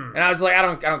section. And I was like, I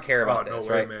don't care about this,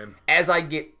 right? Man. As I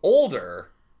get older,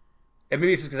 and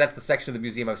maybe it's just because that's the section of the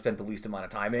museum I've spent the least amount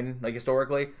of time in,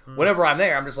 historically. Whenever I'm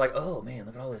there, I'm just like, oh man,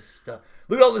 look at all this stuff.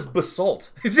 Look at all this basalt.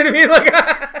 You know what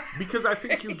I mean? Because I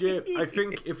think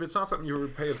if it's not something you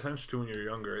would pay attention to when you're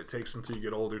younger, it takes until you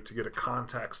get older to get a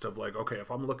context of okay, if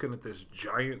I'm looking at this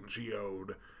giant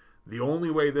geode, the only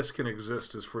way this can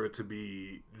exist is for it to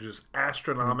be just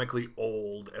astronomically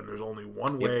old, and there's only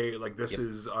one way. This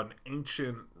is an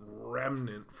ancient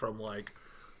remnant from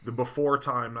the before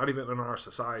time, not even in our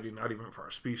society, not even for our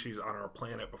species on our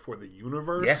planet, before the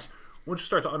universe. Yeah. Once you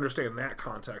start to understand that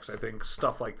context, I think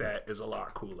stuff like that is a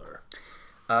lot cooler.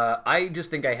 I just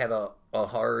think I have a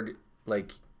hard, I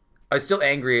was still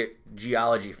angry at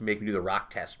geology for making me do the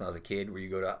rock test when I was a kid, where you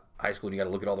go to high school and you got to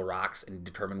look at all the rocks and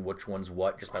determine which one's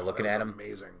what just by looking at them.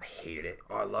 Amazing. I hated it.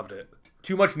 Oh, I loved it.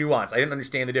 Too much nuance. I didn't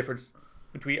understand the difference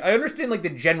between... I understand, the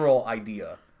general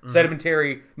idea.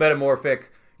 Sedimentary,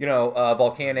 metamorphic,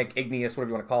 volcanic, igneous, whatever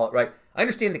you want to call it, right? I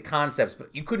understand the concepts,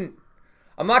 but you couldn't...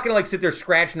 I'm not gonna like sit there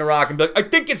scratching the rock and be like, I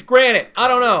think it's granite. I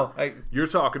don't know. You're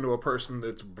talking to a person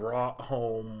that's brought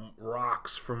home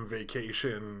rocks from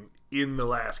vacation in the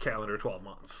last calendar 12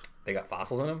 months. They got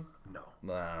fossils in them? No.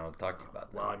 Well, I don't talk to you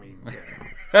about that. Well, I mean, yeah.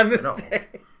 On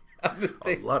this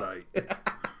day, Luddite.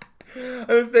 On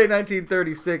this day,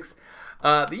 1936,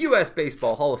 the U.S.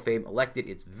 Baseball Hall of Fame elected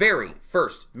its very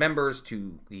first members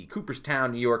to the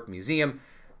Cooperstown, New York Museum.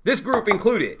 This group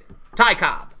included Ty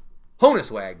Cobb,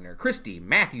 Honus Wagner, Christy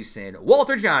Mathewson,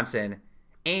 Walter Johnson,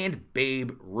 and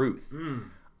Babe Ruth.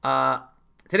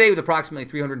 Today, with approximately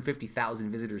 350,000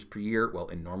 visitors per year, well,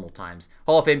 in normal times,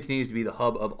 Hall of Fame continues to be the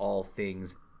hub of all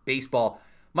things baseball.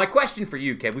 My question for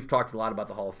you, Kev, we've talked a lot about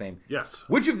the Hall of Fame. Yes.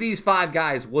 Which of these 5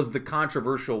 guys was the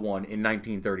controversial one in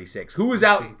 1936? Who was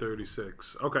out?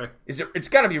 1936. Okay. It's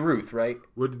got to be Ruth, right?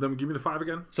 Would them give me the 5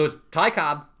 again? So it's Ty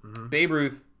Cobb, Babe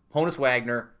Ruth, Honus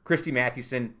Wagner, Christy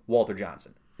Mathewson, Walter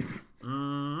Johnson.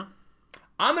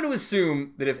 I'm going to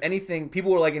assume that if anything,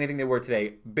 people were like anything they were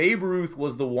today, Babe Ruth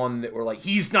was the one that were like,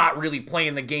 he's not really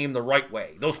playing the game the right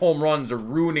way. Those home runs are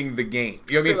ruining the game.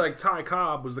 You know what I mean? Like Ty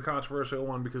Cobb was the controversial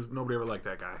one because nobody ever liked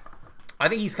that guy. I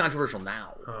think he's controversial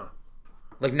now.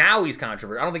 Like now he's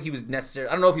controversial. I don't think he was necessarily.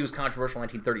 I don't know if he was controversial in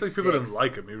 1936. People didn't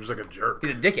like him. He was like a jerk.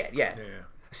 He's a dickhead. Yeah. Yeah.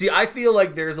 See, I feel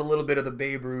like there's a little bit of the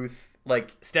Babe Ruth,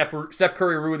 like Steph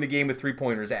Curry ruined the game with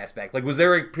 3-pointers aspect. Like, was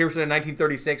there a person in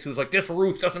 1936 who was like, this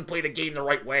Ruth doesn't play the game the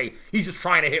right way. He's just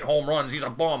trying to hit home runs. He's a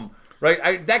bum.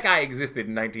 Right? That guy existed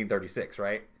in 1936,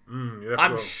 right?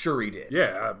 I'm sure he did.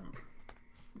 Yeah.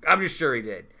 I'm just sure he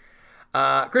did.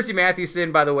 Christy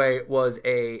Mathewson, by the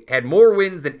way, had more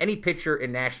wins than any pitcher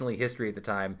in National League history at the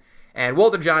time. And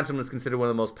Walter Johnson was considered one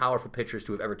of the most powerful pitchers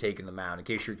to have ever taken the mound, in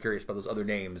case you're curious about those other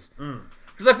names.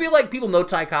 Because I feel like people know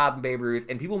Ty Cobb and Babe Ruth,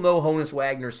 and people know Honus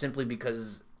Wagner simply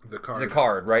because the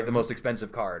card, right? The most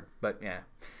expensive card. But, yeah.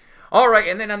 All right,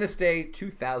 and then on this day,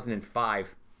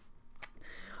 2005,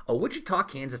 a Wichita,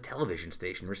 Kansas television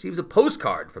station receives a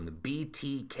postcard from the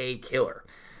BTK Killer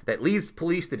that leads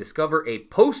police to discover a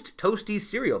post-Toasties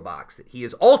cereal box that he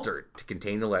has altered to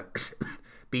contain the letters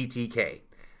BTK.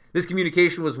 This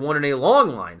communication was one in a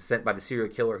long line sent by the serial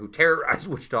killer who terrorized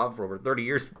Wichita for over 30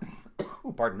 years.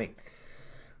 Pardon me.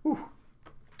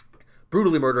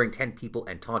 Brutally murdering 10 people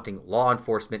and taunting law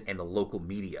enforcement and the local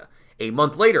media. A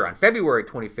month later, on February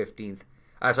 25th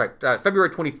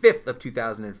of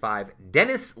 2005,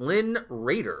 Dennis Lynn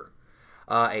Rader,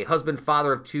 a husband,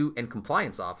 father of 2, and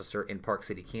compliance officer in Park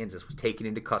City, Kansas, was taken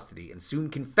into custody and soon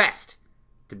confessed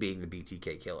to being the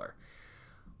BTK Killer.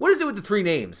 What is it with the 3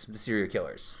 names of the serial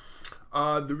killers?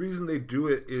 The reason they do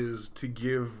it is to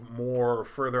give more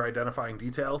further identifying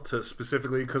detail to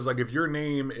specifically, because like if your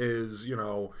name is, if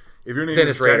your name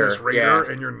is Dennis Rader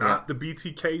and you're not the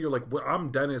BTK, you're like, well, I'm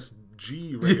Dennis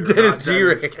G. Rader, Dennis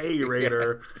K.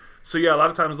 Rader. So yeah, a lot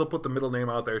of times they'll put the middle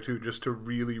name out there too, just to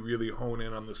really, really hone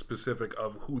in on the specific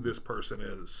of who this person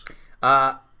is.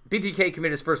 BTK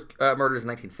committed his first murders in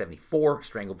 1974,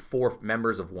 strangled 4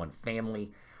 members of one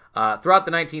family. Throughout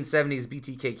the 1970s,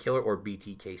 BTK Killer, or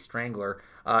BTK Strangler,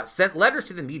 sent letters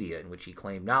to the media in which he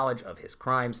claimed knowledge of his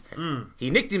crimes. He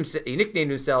nicknamed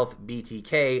himself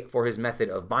BTK for his method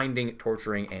of binding,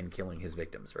 torturing, and killing his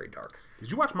victims. Very dark.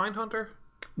 Did you watch Mindhunter?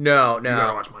 No. You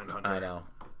gotta watch Mindhunter. I know.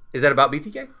 Is that about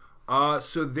BTK?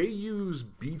 So they use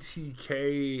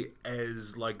BTK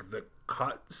as like the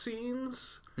cut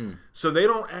scenes. So they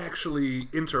don't actually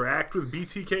interact with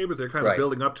BTK, but they're kind of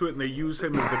building up to it, and they use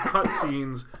him as the cut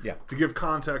scenes to give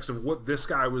context of what this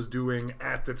guy was doing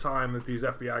at the time that these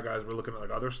FBI guys were looking at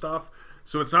like other stuff.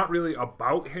 So it's not really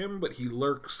about him, but he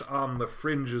lurks on the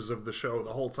fringes of the show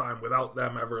the whole time without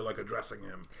them ever like addressing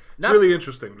him. It's really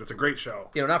interesting, but it's a great show.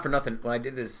 Not for nothing, when I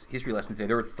did this history lesson today,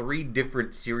 there were 3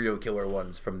 different serial killer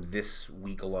ones from this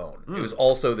week alone. It was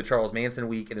also the Charles Manson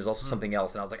week, and there's also something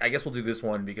else. And I was like, I guess we'll do this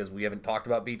one because we haven't talked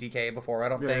about BTK before, I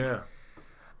don't think.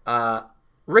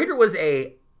 Rader was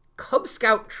a Cub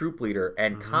Scout troop leader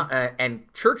and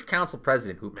church council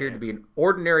president who appeared to be an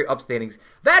ordinary upstanding.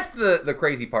 That's the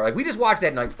crazy part. Like, we just watched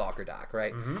that Night Stalker doc,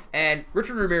 right? And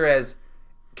Richard Ramirez,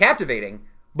 captivating,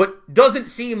 but doesn't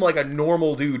seem like a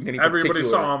normal dude in any particular. Everybody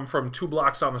saw him from 2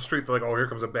 blocks down the street. They're like, oh, here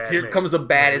comes a bad Here comes the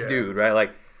baddest dude, right?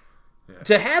 Like,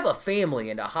 to have a family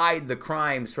and to hide the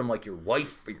crimes from, like, your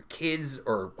wife or your kids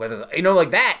or whether, like,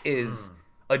 that is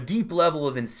a deep level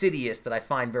of insidious that I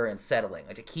find very unsettling.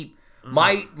 Like, to keep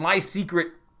my secret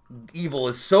evil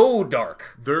is so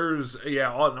dark. There's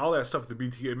all that stuff. The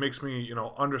BTK, it makes me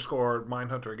underscore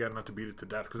Mindhunter again, not to beat it to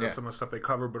death because that's some of the stuff they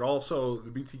cover. But also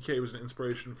the BTK was an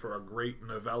inspiration for a great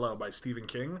novella by Stephen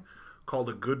King called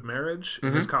A Good Marriage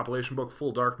in his compilation book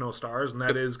Full Dark No Stars, and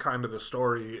that is kind of the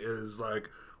story. Is like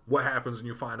what happens when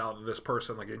you find out that this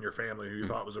person, like in your family, who you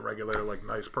thought was a regular, like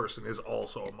nice person, is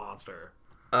also a monster?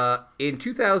 In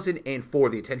 2004,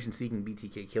 the attention-seeking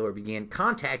BTK Killer began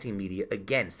contacting media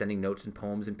again, sending notes and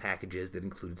poems and packages that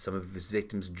included some of his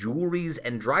victims' jewelries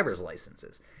and driver's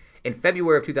licenses. In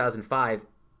February of 2005,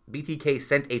 BTK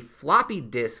sent a floppy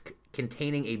disk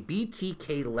containing a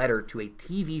BTK letter to a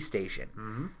TV station.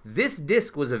 Mm-hmm. This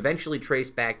disk was eventually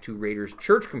traced back to Rader's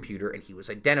church computer, and he was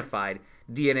identified.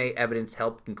 DNA evidence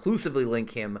helped conclusively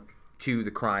link him to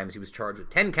the crimes. He was charged with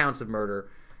 10 counts of murder.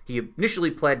 He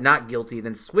initially pled not guilty,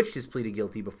 then switched his plea to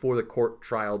guilty before the court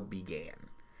trial began.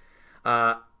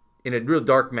 In a real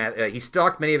dark he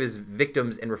stalked many of his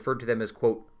victims and referred to them as,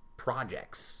 quote,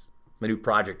 projects. My new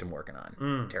project I'm working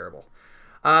on. Terrible.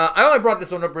 I only brought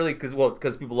this one up really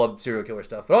because people love serial killer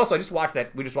stuff. But also, we just watched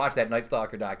that Night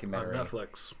Stalker documentary. On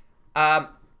Netflix.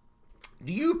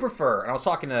 Do you prefer, and I was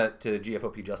talking to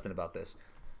GFOP Justin about this,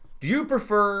 do you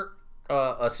prefer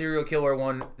a serial killer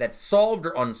one that's solved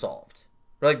or unsolved?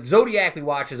 Like Zodiac we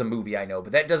watch as a movie, I know,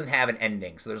 but that doesn't have an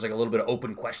ending. So there's like a little bit of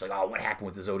open question, like, oh, what happened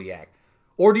with the Zodiac?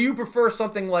 Or do you prefer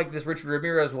something like this Richard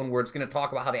Ramirez one where it's going to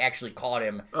talk about how they actually caught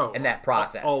him in that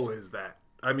process? Always that.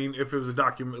 I mean, if it was a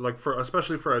document, like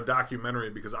especially for a documentary,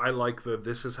 because I like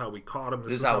this is how we caught him,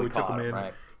 this is how we took him in.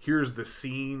 Right. Here's the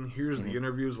scene, here's the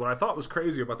interviews. What I thought was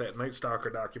crazy about that Night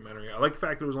Stalker documentary, I like the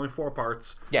fact that it was only 4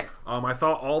 parts. Yeah. I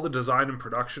thought all the design and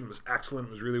production was excellent,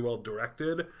 it was really well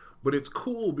directed. But it's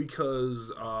cool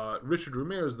because Richard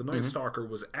Ramirez, the Night Stalker,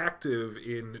 was active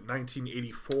in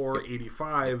 1984,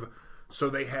 85. So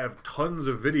they have tons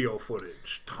of video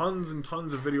footage. Tons and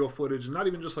tons of video footage. Not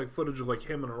even just like footage of like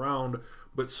him and around,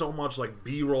 but so much like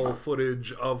B-roll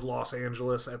footage of Los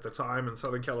Angeles at the time and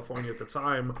Southern California at the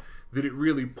time that it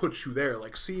really puts you there.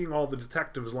 Like seeing all the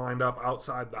detectives lined up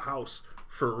outside the house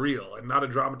for real. And not a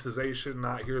dramatization,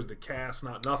 not here's the cast,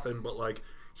 not nothing, but like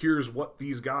here's what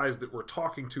these guys that we're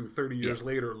talking to 30 years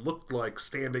later looked like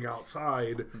standing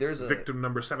outside victim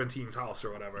number 17's house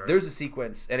or whatever. There's a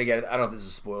sequence, and again, I don't know if this is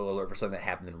a spoiler alert for something that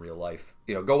happened in real life.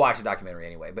 Go watch the documentary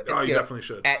anyway. But you definitely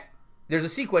should. There's a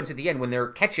sequence at the end when they're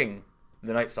catching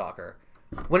the Night Stalker,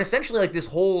 when essentially like this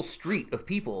whole street of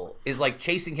people is like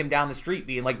chasing him down the street,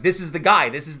 being like, "This is the guy,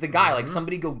 this is the guy!" Like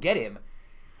somebody go get him.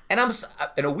 And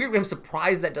in a weird way, I'm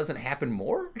surprised that doesn't happen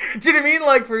more. Do you know what I mean?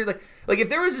 Like if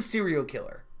there was a serial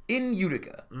killer in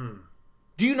Utica,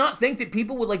 do you not think that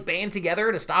people would like band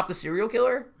together to stop the serial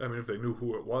killer? I mean, if they knew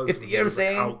who it was, you know what I'm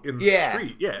saying? Out in the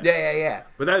street, yeah.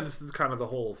 But that's kind of the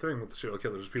whole thing with the serial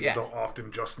killers. People don't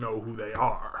often just know who they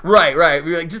are. Right.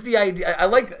 Like just the idea. I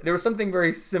like there was something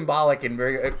very symbolic and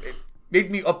very. It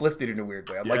made me uplifted in a weird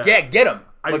way. I'm like, get him.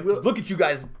 Look at you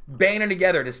guys banding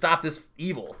together to stop this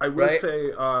evil. I will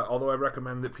say, although I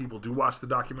recommend that people do watch the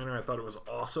documentary, I thought it was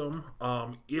awesome.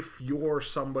 If you're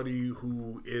somebody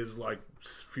who is like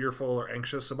fearful or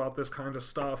anxious about this kind of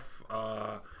stuff,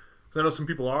 'cause I know some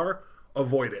people are,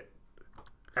 avoid it.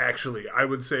 Actually, I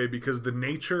would say, because the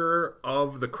nature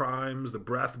of the crimes, the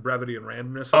brevity, and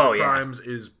randomness of the crimes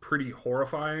is pretty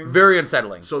horrifying. Very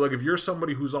unsettling. So, like, if you're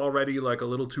somebody who's already, like, a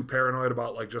little too paranoid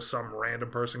about, like, just some random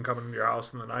person coming into your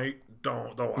house in the night,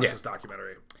 don't watch this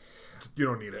documentary. You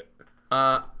don't need it.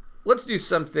 Let's do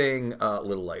something a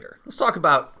little lighter. Let's talk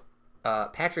about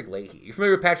Patrick Leahy. You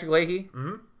familiar with Patrick Leahy?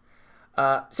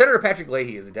 Mm-hmm. Senator Patrick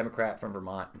Leahy is a Democrat from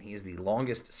Vermont, and he is the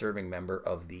longest-serving member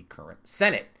of the current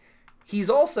Senate.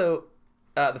 He's also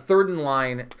the third in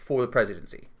line for the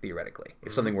presidency, theoretically,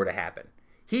 if something were to happen.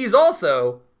 He's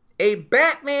also a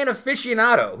Batman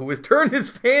aficionado who has turned his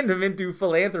fandom into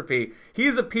philanthropy. He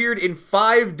has appeared in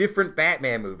 5 different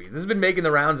Batman movies. This has been making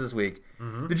the rounds this week.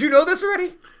 Mm-hmm. Did you know this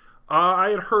already? I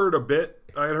had heard a bit.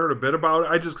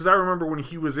 About it. Because I remember when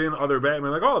he was in other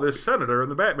Batman, like, oh, this senator in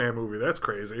the Batman movie. That's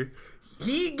crazy.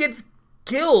 He gets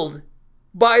killed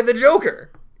by the Joker.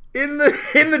 In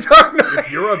the Dark Knight.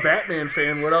 If you're a Batman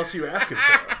fan, what else are you asking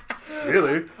for?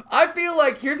 Really? I feel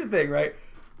like, here's the thing, right?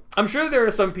 I'm sure there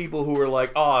are some people who are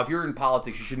like, oh, if you're in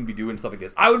politics, you shouldn't be doing stuff like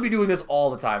this. I would be doing this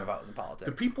all the time if I was in politics.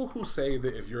 The people who say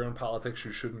that if you're in politics,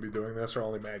 you shouldn't be doing this are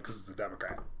only mad because it's a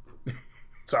Democrat.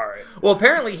 Sorry. Well,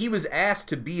 apparently he was asked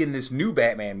to be in this new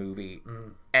Batman movie,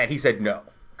 and he said no.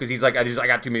 Because he's like, I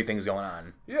got too many things going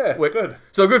on. Yeah, good.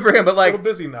 So good for him, but like, a little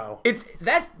busy now.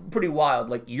 That's pretty wild.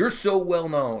 Like, you're so well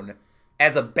known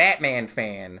as a Batman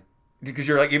fan because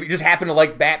you're like, you just happen to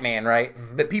like Batman, right?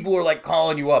 Mm-hmm. That people are like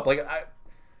calling you up. Like,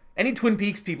 any Twin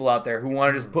Peaks people out there who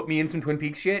want to just put me in some Twin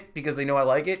Peaks shit because they know I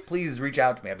like it, please reach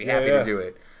out to me. I'd be happy to do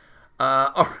it.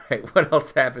 All right, what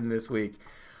else happened this week?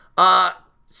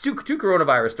 Two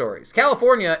coronavirus stories.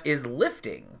 California is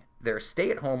lifting their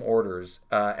stay-at-home orders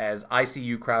as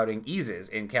ICU crowding eases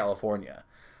in California.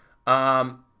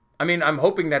 I mean, I'm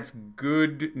hoping that's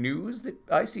good news that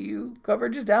ICU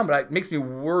coverage is down, but it makes me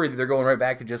worried that they're going right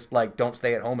back to just, like, don't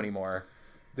stay at home anymore.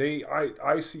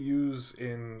 ICUs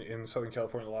in Southern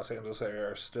California, Los Angeles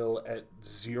area are still at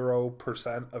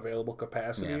 0% available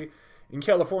capacity. Yeah. In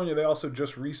California, they also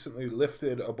just recently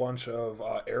lifted a bunch of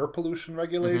air pollution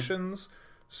regulations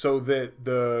so that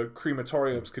the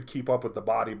crematoriums could keep up with the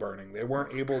body burning. They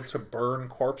weren't able to burn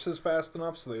corpses fast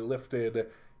enough, so they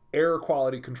lifted air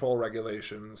quality control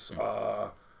regulations.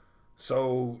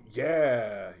 So,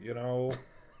 yeah,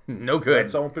 no good.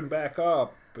 Let's open back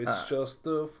up. It's just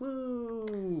the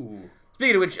flu.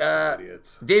 Speaking of which,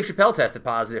 Dave Chappelle tested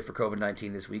positive for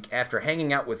COVID-19 this week after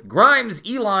hanging out with Grimes,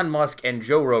 Elon Musk, and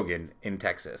Joe Rogan in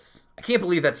Texas. I can't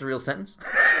believe that's a real sentence.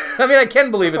 I mean, I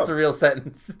can believe it's a real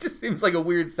sentence. It just seems like a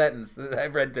weird sentence that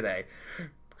I've read today.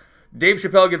 Dave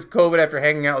Chappelle gets COVID after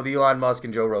hanging out with Elon Musk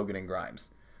and Joe Rogan and Grimes.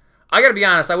 I gotta be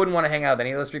honest, I wouldn't want to hang out with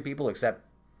any of those three people except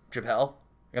Chappelle.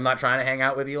 I'm not trying to hang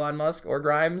out with Elon Musk or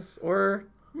Grimes or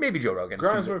maybe Joe Rogan.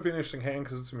 Grimes might be an interesting hang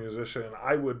because it's a musician.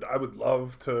 I would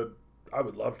love to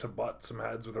butt some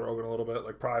heads with Rogan a little bit,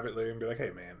 like privately, and be like, "Hey,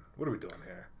 man, what are we doing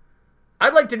here?"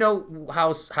 I'd like to know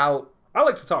how. I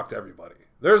like to talk to everybody.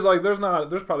 There's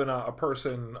probably not a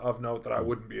person of note that I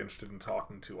wouldn't be interested in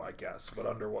talking to, I guess, but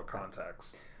under what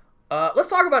context? Let's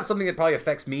talk about something that probably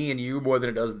affects me and you more than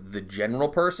it does the general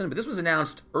person. But this was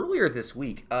announced earlier this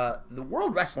week. The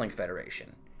World Wrestling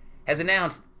Federation has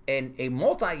announced a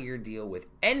multi-year deal with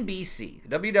NBC,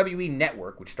 the WWE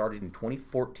Network, which started in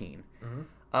 2014.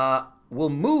 Will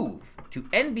move to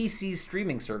NBC's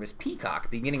streaming service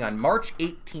Peacock beginning on March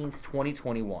 18th,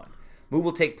 2021. Move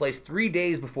will take place 3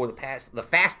 days before the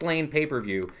Fastlane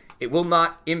pay-per-view. It will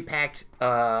not impact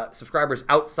subscribers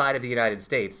outside of the United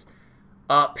States.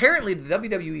 Apparently, the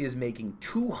WWE is making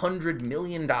 $200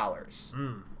 million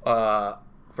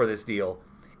for this deal.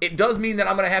 It does mean that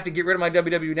I'm going to have to get rid of my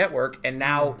WWE Network and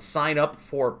now sign up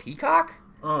for Peacock.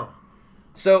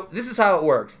 So this is how it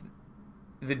works.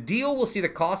 The deal will see the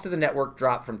cost of the network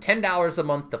drop from $10 a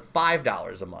month to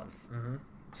 $5 a month.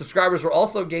 Subscribers will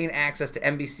also gain access to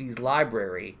NBC's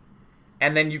library,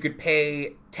 and then you could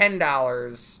pay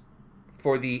 $10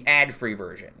 for the ad-free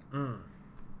version.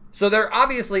 So they're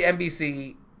obviously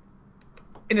NBC.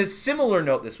 In a similar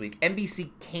note this week,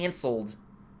 NBC canceled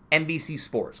NBC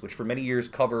Sports, which for many years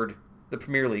covered the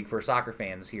Premier League for soccer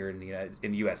fans here in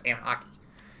the U.S. and hockey.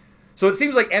 So it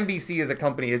seems like NBC as a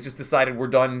company has just decided we're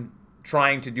done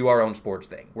trying to do our own sports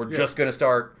thing. We're just going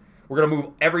to we're going to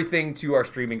move everything to our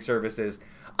streaming services.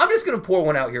 I'm just going to pour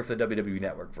one out here for the WWE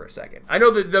Network for a second. I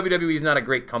know that WWE is not a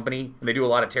great company, and they do a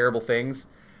lot of terrible things.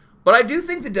 But I do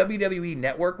think the WWE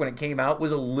Network, when it came out,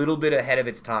 was a little bit ahead of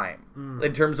its time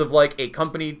in terms of like a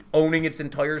company owning its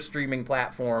entire streaming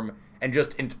platform and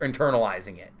just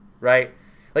internalizing it, right?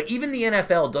 Like even the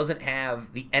NFL doesn't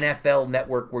have the NFL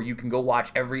Network where you can go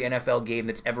watch every NFL game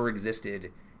that's ever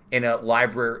existed in a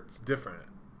library. It's different,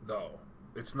 though.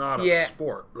 It's not a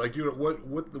sport. Like,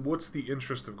 what's the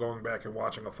interest of going back and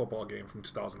watching a football game from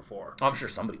 2004? I'm sure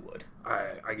somebody would.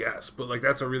 I guess, but like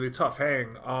that's a really tough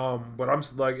hang. But I'm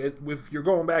like, if you're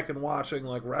going back and watching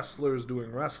like wrestlers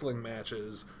doing wrestling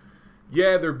matches,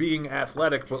 yeah, they're being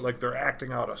athletic, but like they're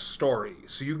acting out a story.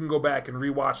 So you can go back and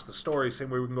rewatch the story, same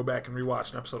way we can go back and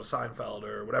rewatch an episode of Seinfeld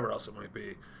or whatever else it might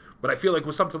be. But I feel like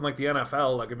with something like the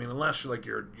NFL, like I mean, unless you're like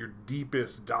your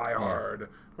deepest diehard,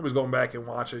 I was going back and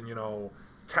watching,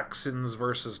 Texans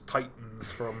versus Titans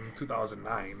from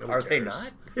 2009. Are they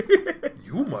not?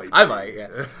 You might. I might.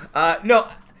 Yeah. No,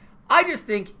 I just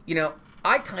think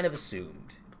I kind of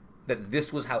assumed that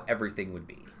this was how everything would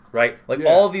be, right? Like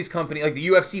all of these companies, like the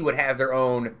UFC would have their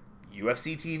own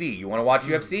UFC TV. You want to watch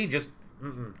UFC? Just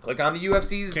click on the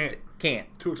UFC's. Can't.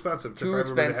 Too expensive. Too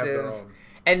expensive.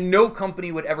 And no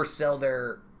company would ever sell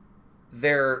their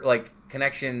like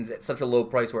connections at such a low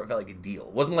price where it felt like a deal.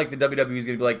 It wasn't like the WWE is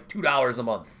going to be like $2 a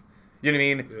month. You know what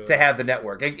I mean? To have the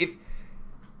network. Like if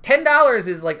 $10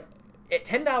 is like at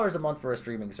 $10 a month for a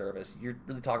streaming service, you're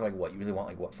really talking like what? You really want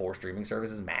like what 4 streaming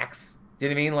services max? Do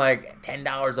you know what I mean? Like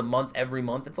 $10 a month every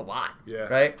month. It's a lot. Yeah.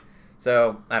 Right?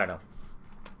 So I don't know.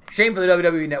 Shame for the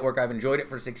WWE Network. I've enjoyed it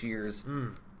for 6 years.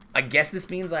 I guess this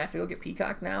means I have to go get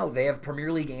Peacock now. They have Premier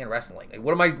League and wrestling. Like,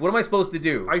 what am I supposed to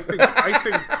do? I think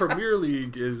Premier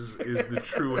League is the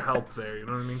true help there. You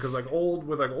know what I mean? Because like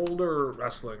older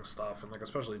wrestling stuff and like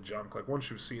especially junk, like once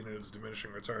you've seen it, it's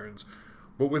diminishing returns.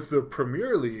 But with the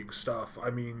Premier League stuff,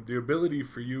 I mean, the ability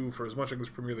for you for as much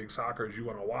English Premier League soccer as you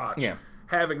want to watch.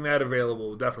 Having that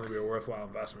available would definitely be a worthwhile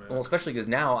investment. Well, especially because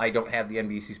now I don't have the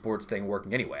NBC Sports thing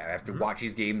working anyway. I have to watch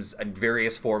these games in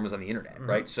various forms on the internet,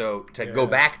 right? So to go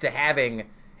back to having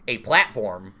a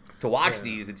platform to watch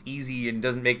these. It's easy and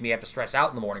doesn't make me have to stress out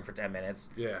in the morning for 10 minutes.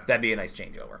 Yeah. That'd be a nice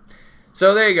changeover.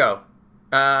 So there you go.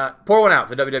 Pour one out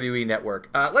for the WWE Network.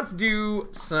 Let's do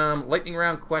some lightning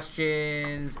round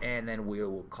questions, and then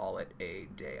we'll call it a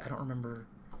day. I don't remember.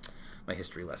 My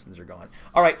history lessons are gone.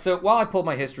 All right, so while I pull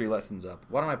my history lessons up,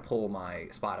 why don't I pull my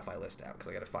Spotify list out, because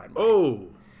I got to find mine. Oh.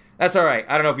 That's all right.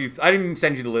 I don't know if I didn't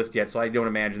send you the list yet, so I don't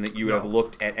imagine that you have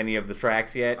looked at any of the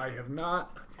tracks yet. I have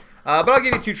not. But I'll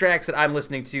give you 2 tracks that I'm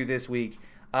listening to this week.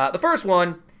 The first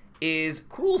one is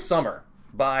Cruel Summer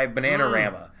by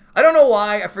Bananarama. I don't know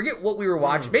why. I forget what we were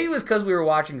watching. Maybe it was because we were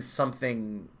watching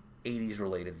something 80s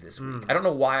related this week. I don't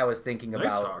know why I was thinking about...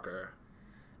 Night Stalker.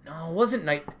 No, it wasn't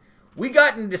Night... We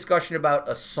got in a discussion about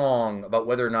a song, about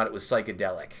whether or not it was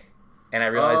psychedelic. And I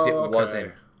realized it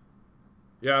wasn't.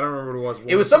 Yeah, I don't remember what it was.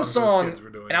 It was some song,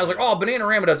 and I was like, oh,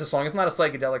 Bananarama does a song. It's not a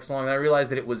psychedelic song. And I realized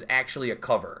that it was actually a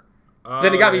cover.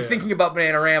 Then it got me thinking about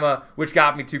Bananarama, which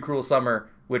got me to Cruel Summer,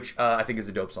 which I think is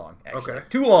a dope song, actually. Okay.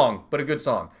 Too long, but a good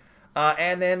song.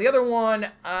 And then the other one,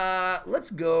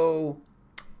 let's go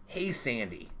Hey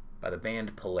Sandy by the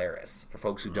band Polaris. For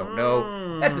folks who don't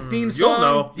know, that's the theme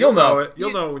song. You'll know it.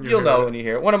 You'll know when you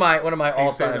hear it. One of my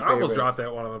all-time favorites. I almost dropped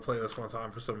that one on the playlist one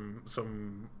time for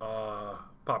some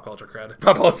pop culture credit.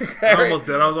 Pop culture credit. I almost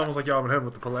did. I was almost like, yo, I'm ahead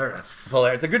with the Polaris.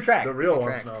 Polaris. It's a good track. The real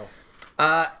ones, no.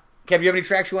 Kev, do you have any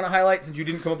tracks you want to highlight since you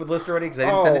didn't come up with a list already? Because I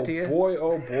didn't send it to you.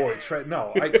 Oh boy.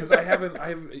 No, because I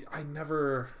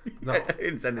never. No, I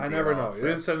didn't send it to you. I never know. You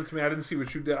didn't send it to me. I didn't see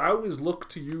what you did. I always look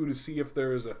to you to see if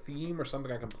there is a theme or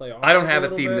something I can play on. I don't have a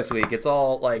theme this week. It's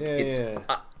all like I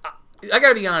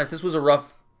gotta be honest. This was a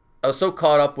rough. I was so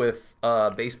caught up with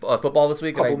football this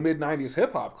week. A couple mid-90s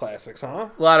hip-hop classics, huh?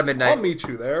 A lot of mid-90s. I'll meet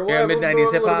you there. Yeah,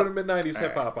 mid-90s hip-hop. A little bit of mid-90s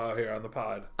hip-hop out here on the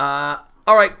pod.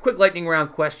 All right, quick lightning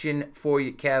round question for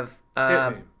you, Kev.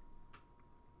 Hit me.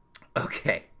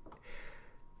 Okay.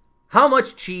 How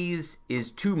much cheese is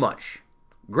too much?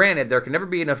 Granted, there can never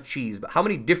be enough cheese, but how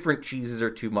many different cheeses are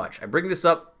too much? I bring this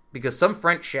up because some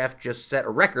French chef just set a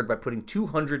record by putting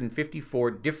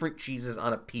 254 different cheeses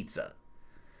on a pizza.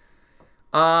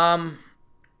 I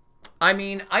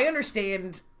mean, I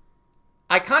understand.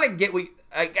 I kind of get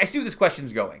I see where this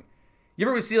question's going. You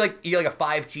ever see you get a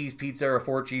 5-cheese pizza or a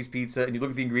 4-cheese pizza, and you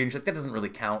look at the ingredients, that doesn't really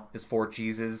count as 4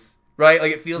 cheeses, right?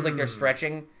 Like, it feels like they're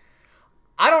stretching.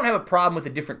 I don't have a problem with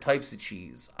the different types of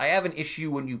cheese. I have an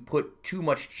issue when you put too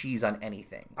much cheese on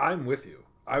anything. I'm with you.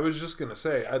 I was just going to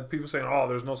say, I had people saying, oh,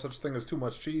 there's no such thing as too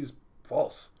much cheese.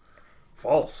 False.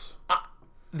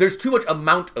 There's too much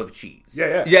amount of cheese.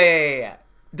 Yeah.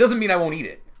 Doesn't mean I won't eat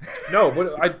it. No,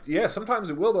 but sometimes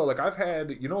it will, though. Like, I've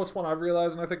had, what's one I've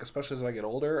realized, and I think especially as I get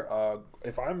older,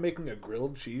 if I'm making a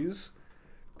grilled cheese,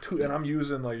 and I'm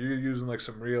using, you're using,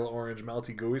 some real orange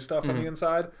melty gooey stuff on the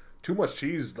inside, too much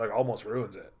cheese, almost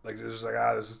ruins it. It's just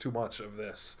this is too much of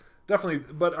this.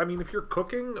 Definitely, but, I mean, if you're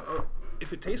cooking,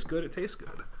 if it tastes good, it tastes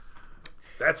good.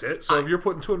 That's it. So if you're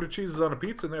putting 200 cheeses on a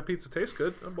pizza and that pizza tastes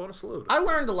good, I'm bonus salute. I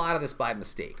learned a lot of this by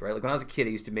mistake, right? Like, when I was a kid,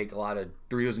 I used to make a lot of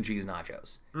Doritos and cheese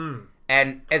nachos.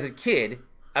 And as a kid,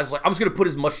 I was like, I'm just going to put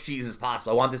as much cheese as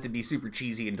possible. I want this to be super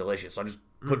cheesy and delicious. So I just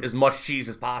put as much cheese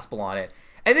as possible on it.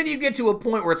 And then you get to a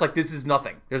point where it's like, this is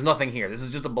nothing. There's nothing here. This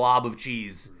is just a blob of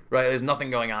cheese, right? There's nothing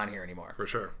going on here anymore. For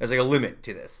sure. There's a limit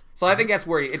to this. So I think that's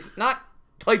where it's not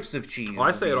types of cheese. Well,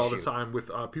 I say it all the time with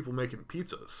people making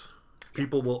pizzas.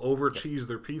 People will over-cheese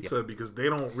their pizza because they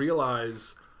don't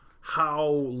realize how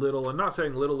little, and not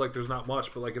saying little like there's not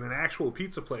much, but in an actual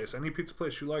pizza place, any pizza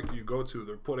place you go to,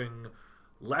 they're putting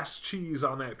less cheese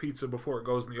on that pizza before it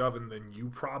goes in the oven than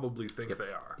you probably think they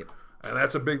are. And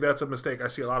that's a mistake I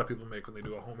see a lot of people make when they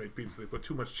do a homemade pizza. They put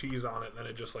too much cheese on it, and then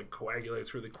it just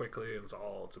coagulates really quickly, and it's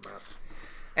a mess.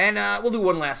 And we'll do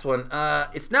one last one.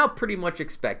 It's now pretty much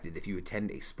expected if you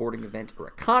attend a sporting event or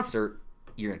a concert,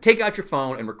 you're going to take out your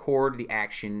phone and record the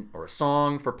action or a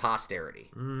song for posterity.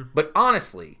 But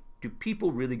honestly, do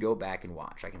people really go back and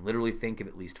watch? I can literally think of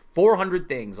at least 400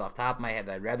 things off the top of my head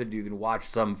that I'd rather do than watch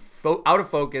some out of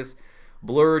focus,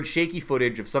 blurred, shaky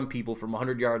footage of some people from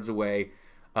 100 yards away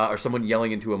or someone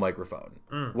yelling into a microphone.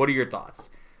 What are your thoughts?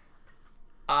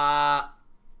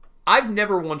 I've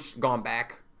never once gone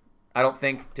back, I don't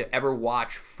think, to ever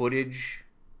watch footage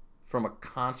from a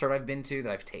concert I've been to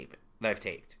that I've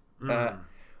taped.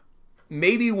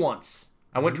 Maybe once.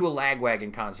 I went to a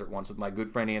Lagwagon concert once with my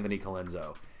good friend Anthony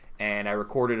Colenso, and I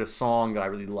recorded a song that I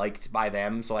really liked by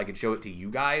them so I could show it to you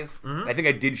guys. I think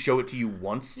I did show it to you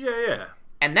once. Yeah.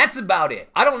 And that's about it.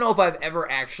 I don't know if I've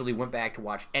ever actually went back to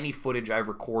watch any footage I've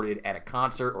recorded at a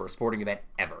concert or a sporting event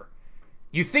ever.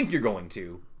 you think you're going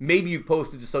to. Maybe you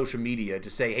post it to social media to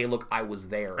say, hey, look, I was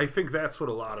there. I think that's what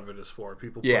a lot of it is for.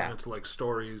 People putting it to like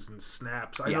stories and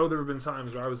snaps. I know there have been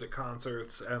times where I was at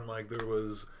concerts and like there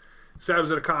was... Say I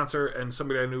was at a concert and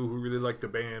somebody I knew who really liked the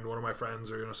band, one of my friends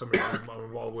or somebody I'm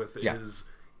involved with is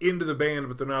into the band,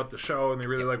 but they're not at the show and they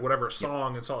really like whatever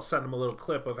song, and so I'll send them a little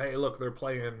clip of, hey, look, they're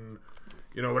playing,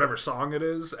 whatever song it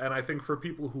is. And I think for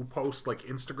people who post like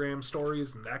Instagram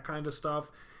stories and that kind of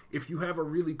stuff, if you have a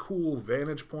really cool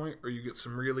vantage point or you get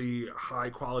some really high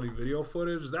quality video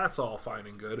footage, that's all fine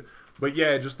and good. But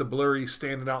yeah, just the blurry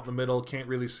standing out in the middle, can't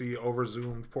really see, over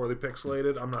zoomed, poorly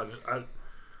pixelated.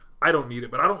 I don't need it,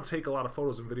 but I don't take a lot of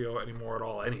photos and video anymore at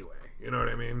all anyway. You know what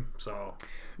I mean? So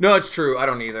no, it's true. I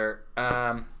don't either.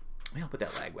 Maybe I'll put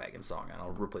that Lagwagon song on. I'll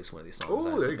replace one of these songs.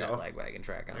 Oh, there you go. That Lagwagon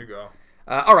track on. There you go.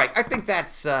 All right, I think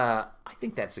that's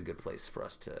a good place for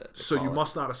us to so you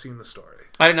must not have seen the story.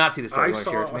 I did not see the story. I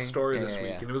saw a story this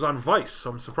week, and it was on Vice,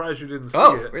 so I'm surprised you didn't see it.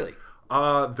 Oh, really?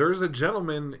 There's a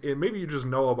gentleman, and maybe you just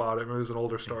know about it, maybe it was an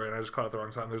older story, and I just caught it at the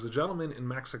wrong time. There's a gentleman in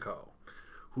Mexico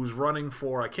who's running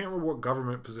for, I can't remember what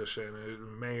government position,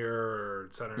 mayor or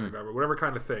senator, governor, whatever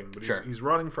kind of thing, but he's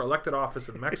running for elected office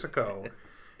in Mexico,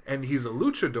 and he's a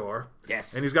luchador.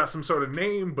 Yes. And he's got some sort of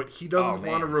name, but he doesn't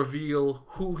want to reveal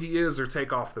who he is or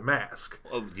take off the mask.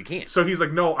 Oh, you can't. So he's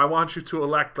like, no, I want you to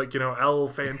elect, like, El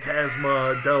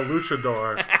Fantasma del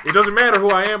Luchador. It doesn't matter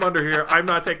who I am under here. I'm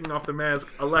not taking off the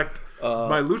mask. Elect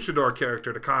my luchador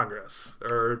character to Congress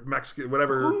or Mexican,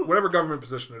 whatever government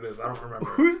position it is. I don't remember.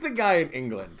 Who's the guy in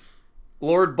England?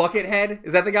 Lord Buckethead?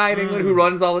 Is that the guy in England who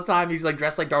runs all the time? He's like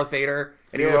dressed like Darth Vader,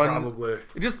 and he runs. Probably.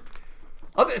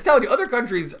 It's telling you, other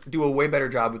countries do a way better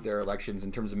job with their elections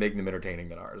in terms of making them entertaining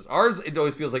than ours. Ours, it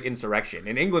always feels like insurrection.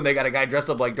 In England, they got a guy dressed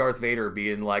up like Darth Vader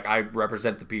being like, I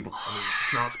represent the people.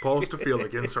 It's not supposed to feel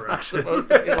like insurrection. It's not supposed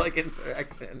to feel like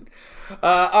insurrection.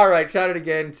 All right, shout out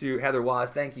again to Heather Waz.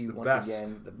 Thank you once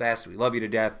again. The best. We love you to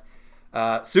death.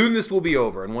 Soon this will be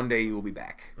over, and one day you will be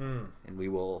back. And we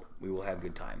will have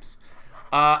good times.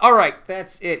 All right,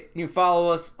 that's it. You can follow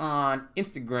us on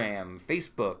Instagram,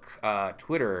 Facebook,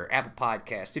 Twitter, Apple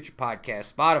Podcasts, Stitcher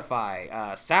Podcast, Spotify,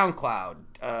 SoundCloud.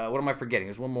 What am I forgetting?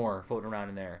 There's one more floating around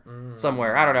in there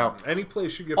somewhere. I don't know. Any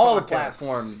place you get all podcasts, the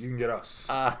platforms, you can get us.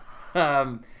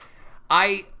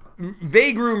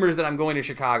 Vague rumors that I'm going to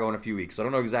Chicago in a few weeks. So I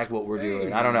don't know exactly what we're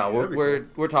doing. I don't know.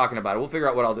 We're talking about it. We'll figure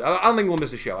out what I'll do. I don't think we'll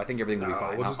miss a show. I think everything will be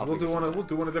fine. We'll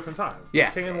do one a different time.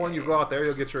 Yeah. One, you go out there,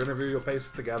 you'll get your interview, you'll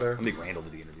paste it together. I'll make Randall do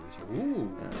the interview this year.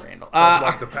 Ooh, Randall. Talk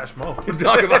about Depeche Mode.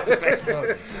 Talk about Depeche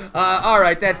Mode. All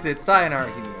right, that's it.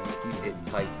 Sayonara, keep it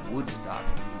tight. Woodstock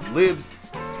lives.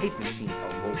 Tape machines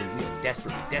are rolling. We are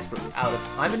desperately out of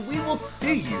time, and we will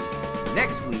see you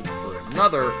next week for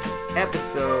another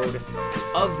episode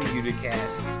of the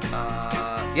Uticast.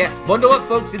 Bundle up,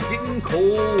 folks. It's getting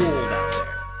cold out there.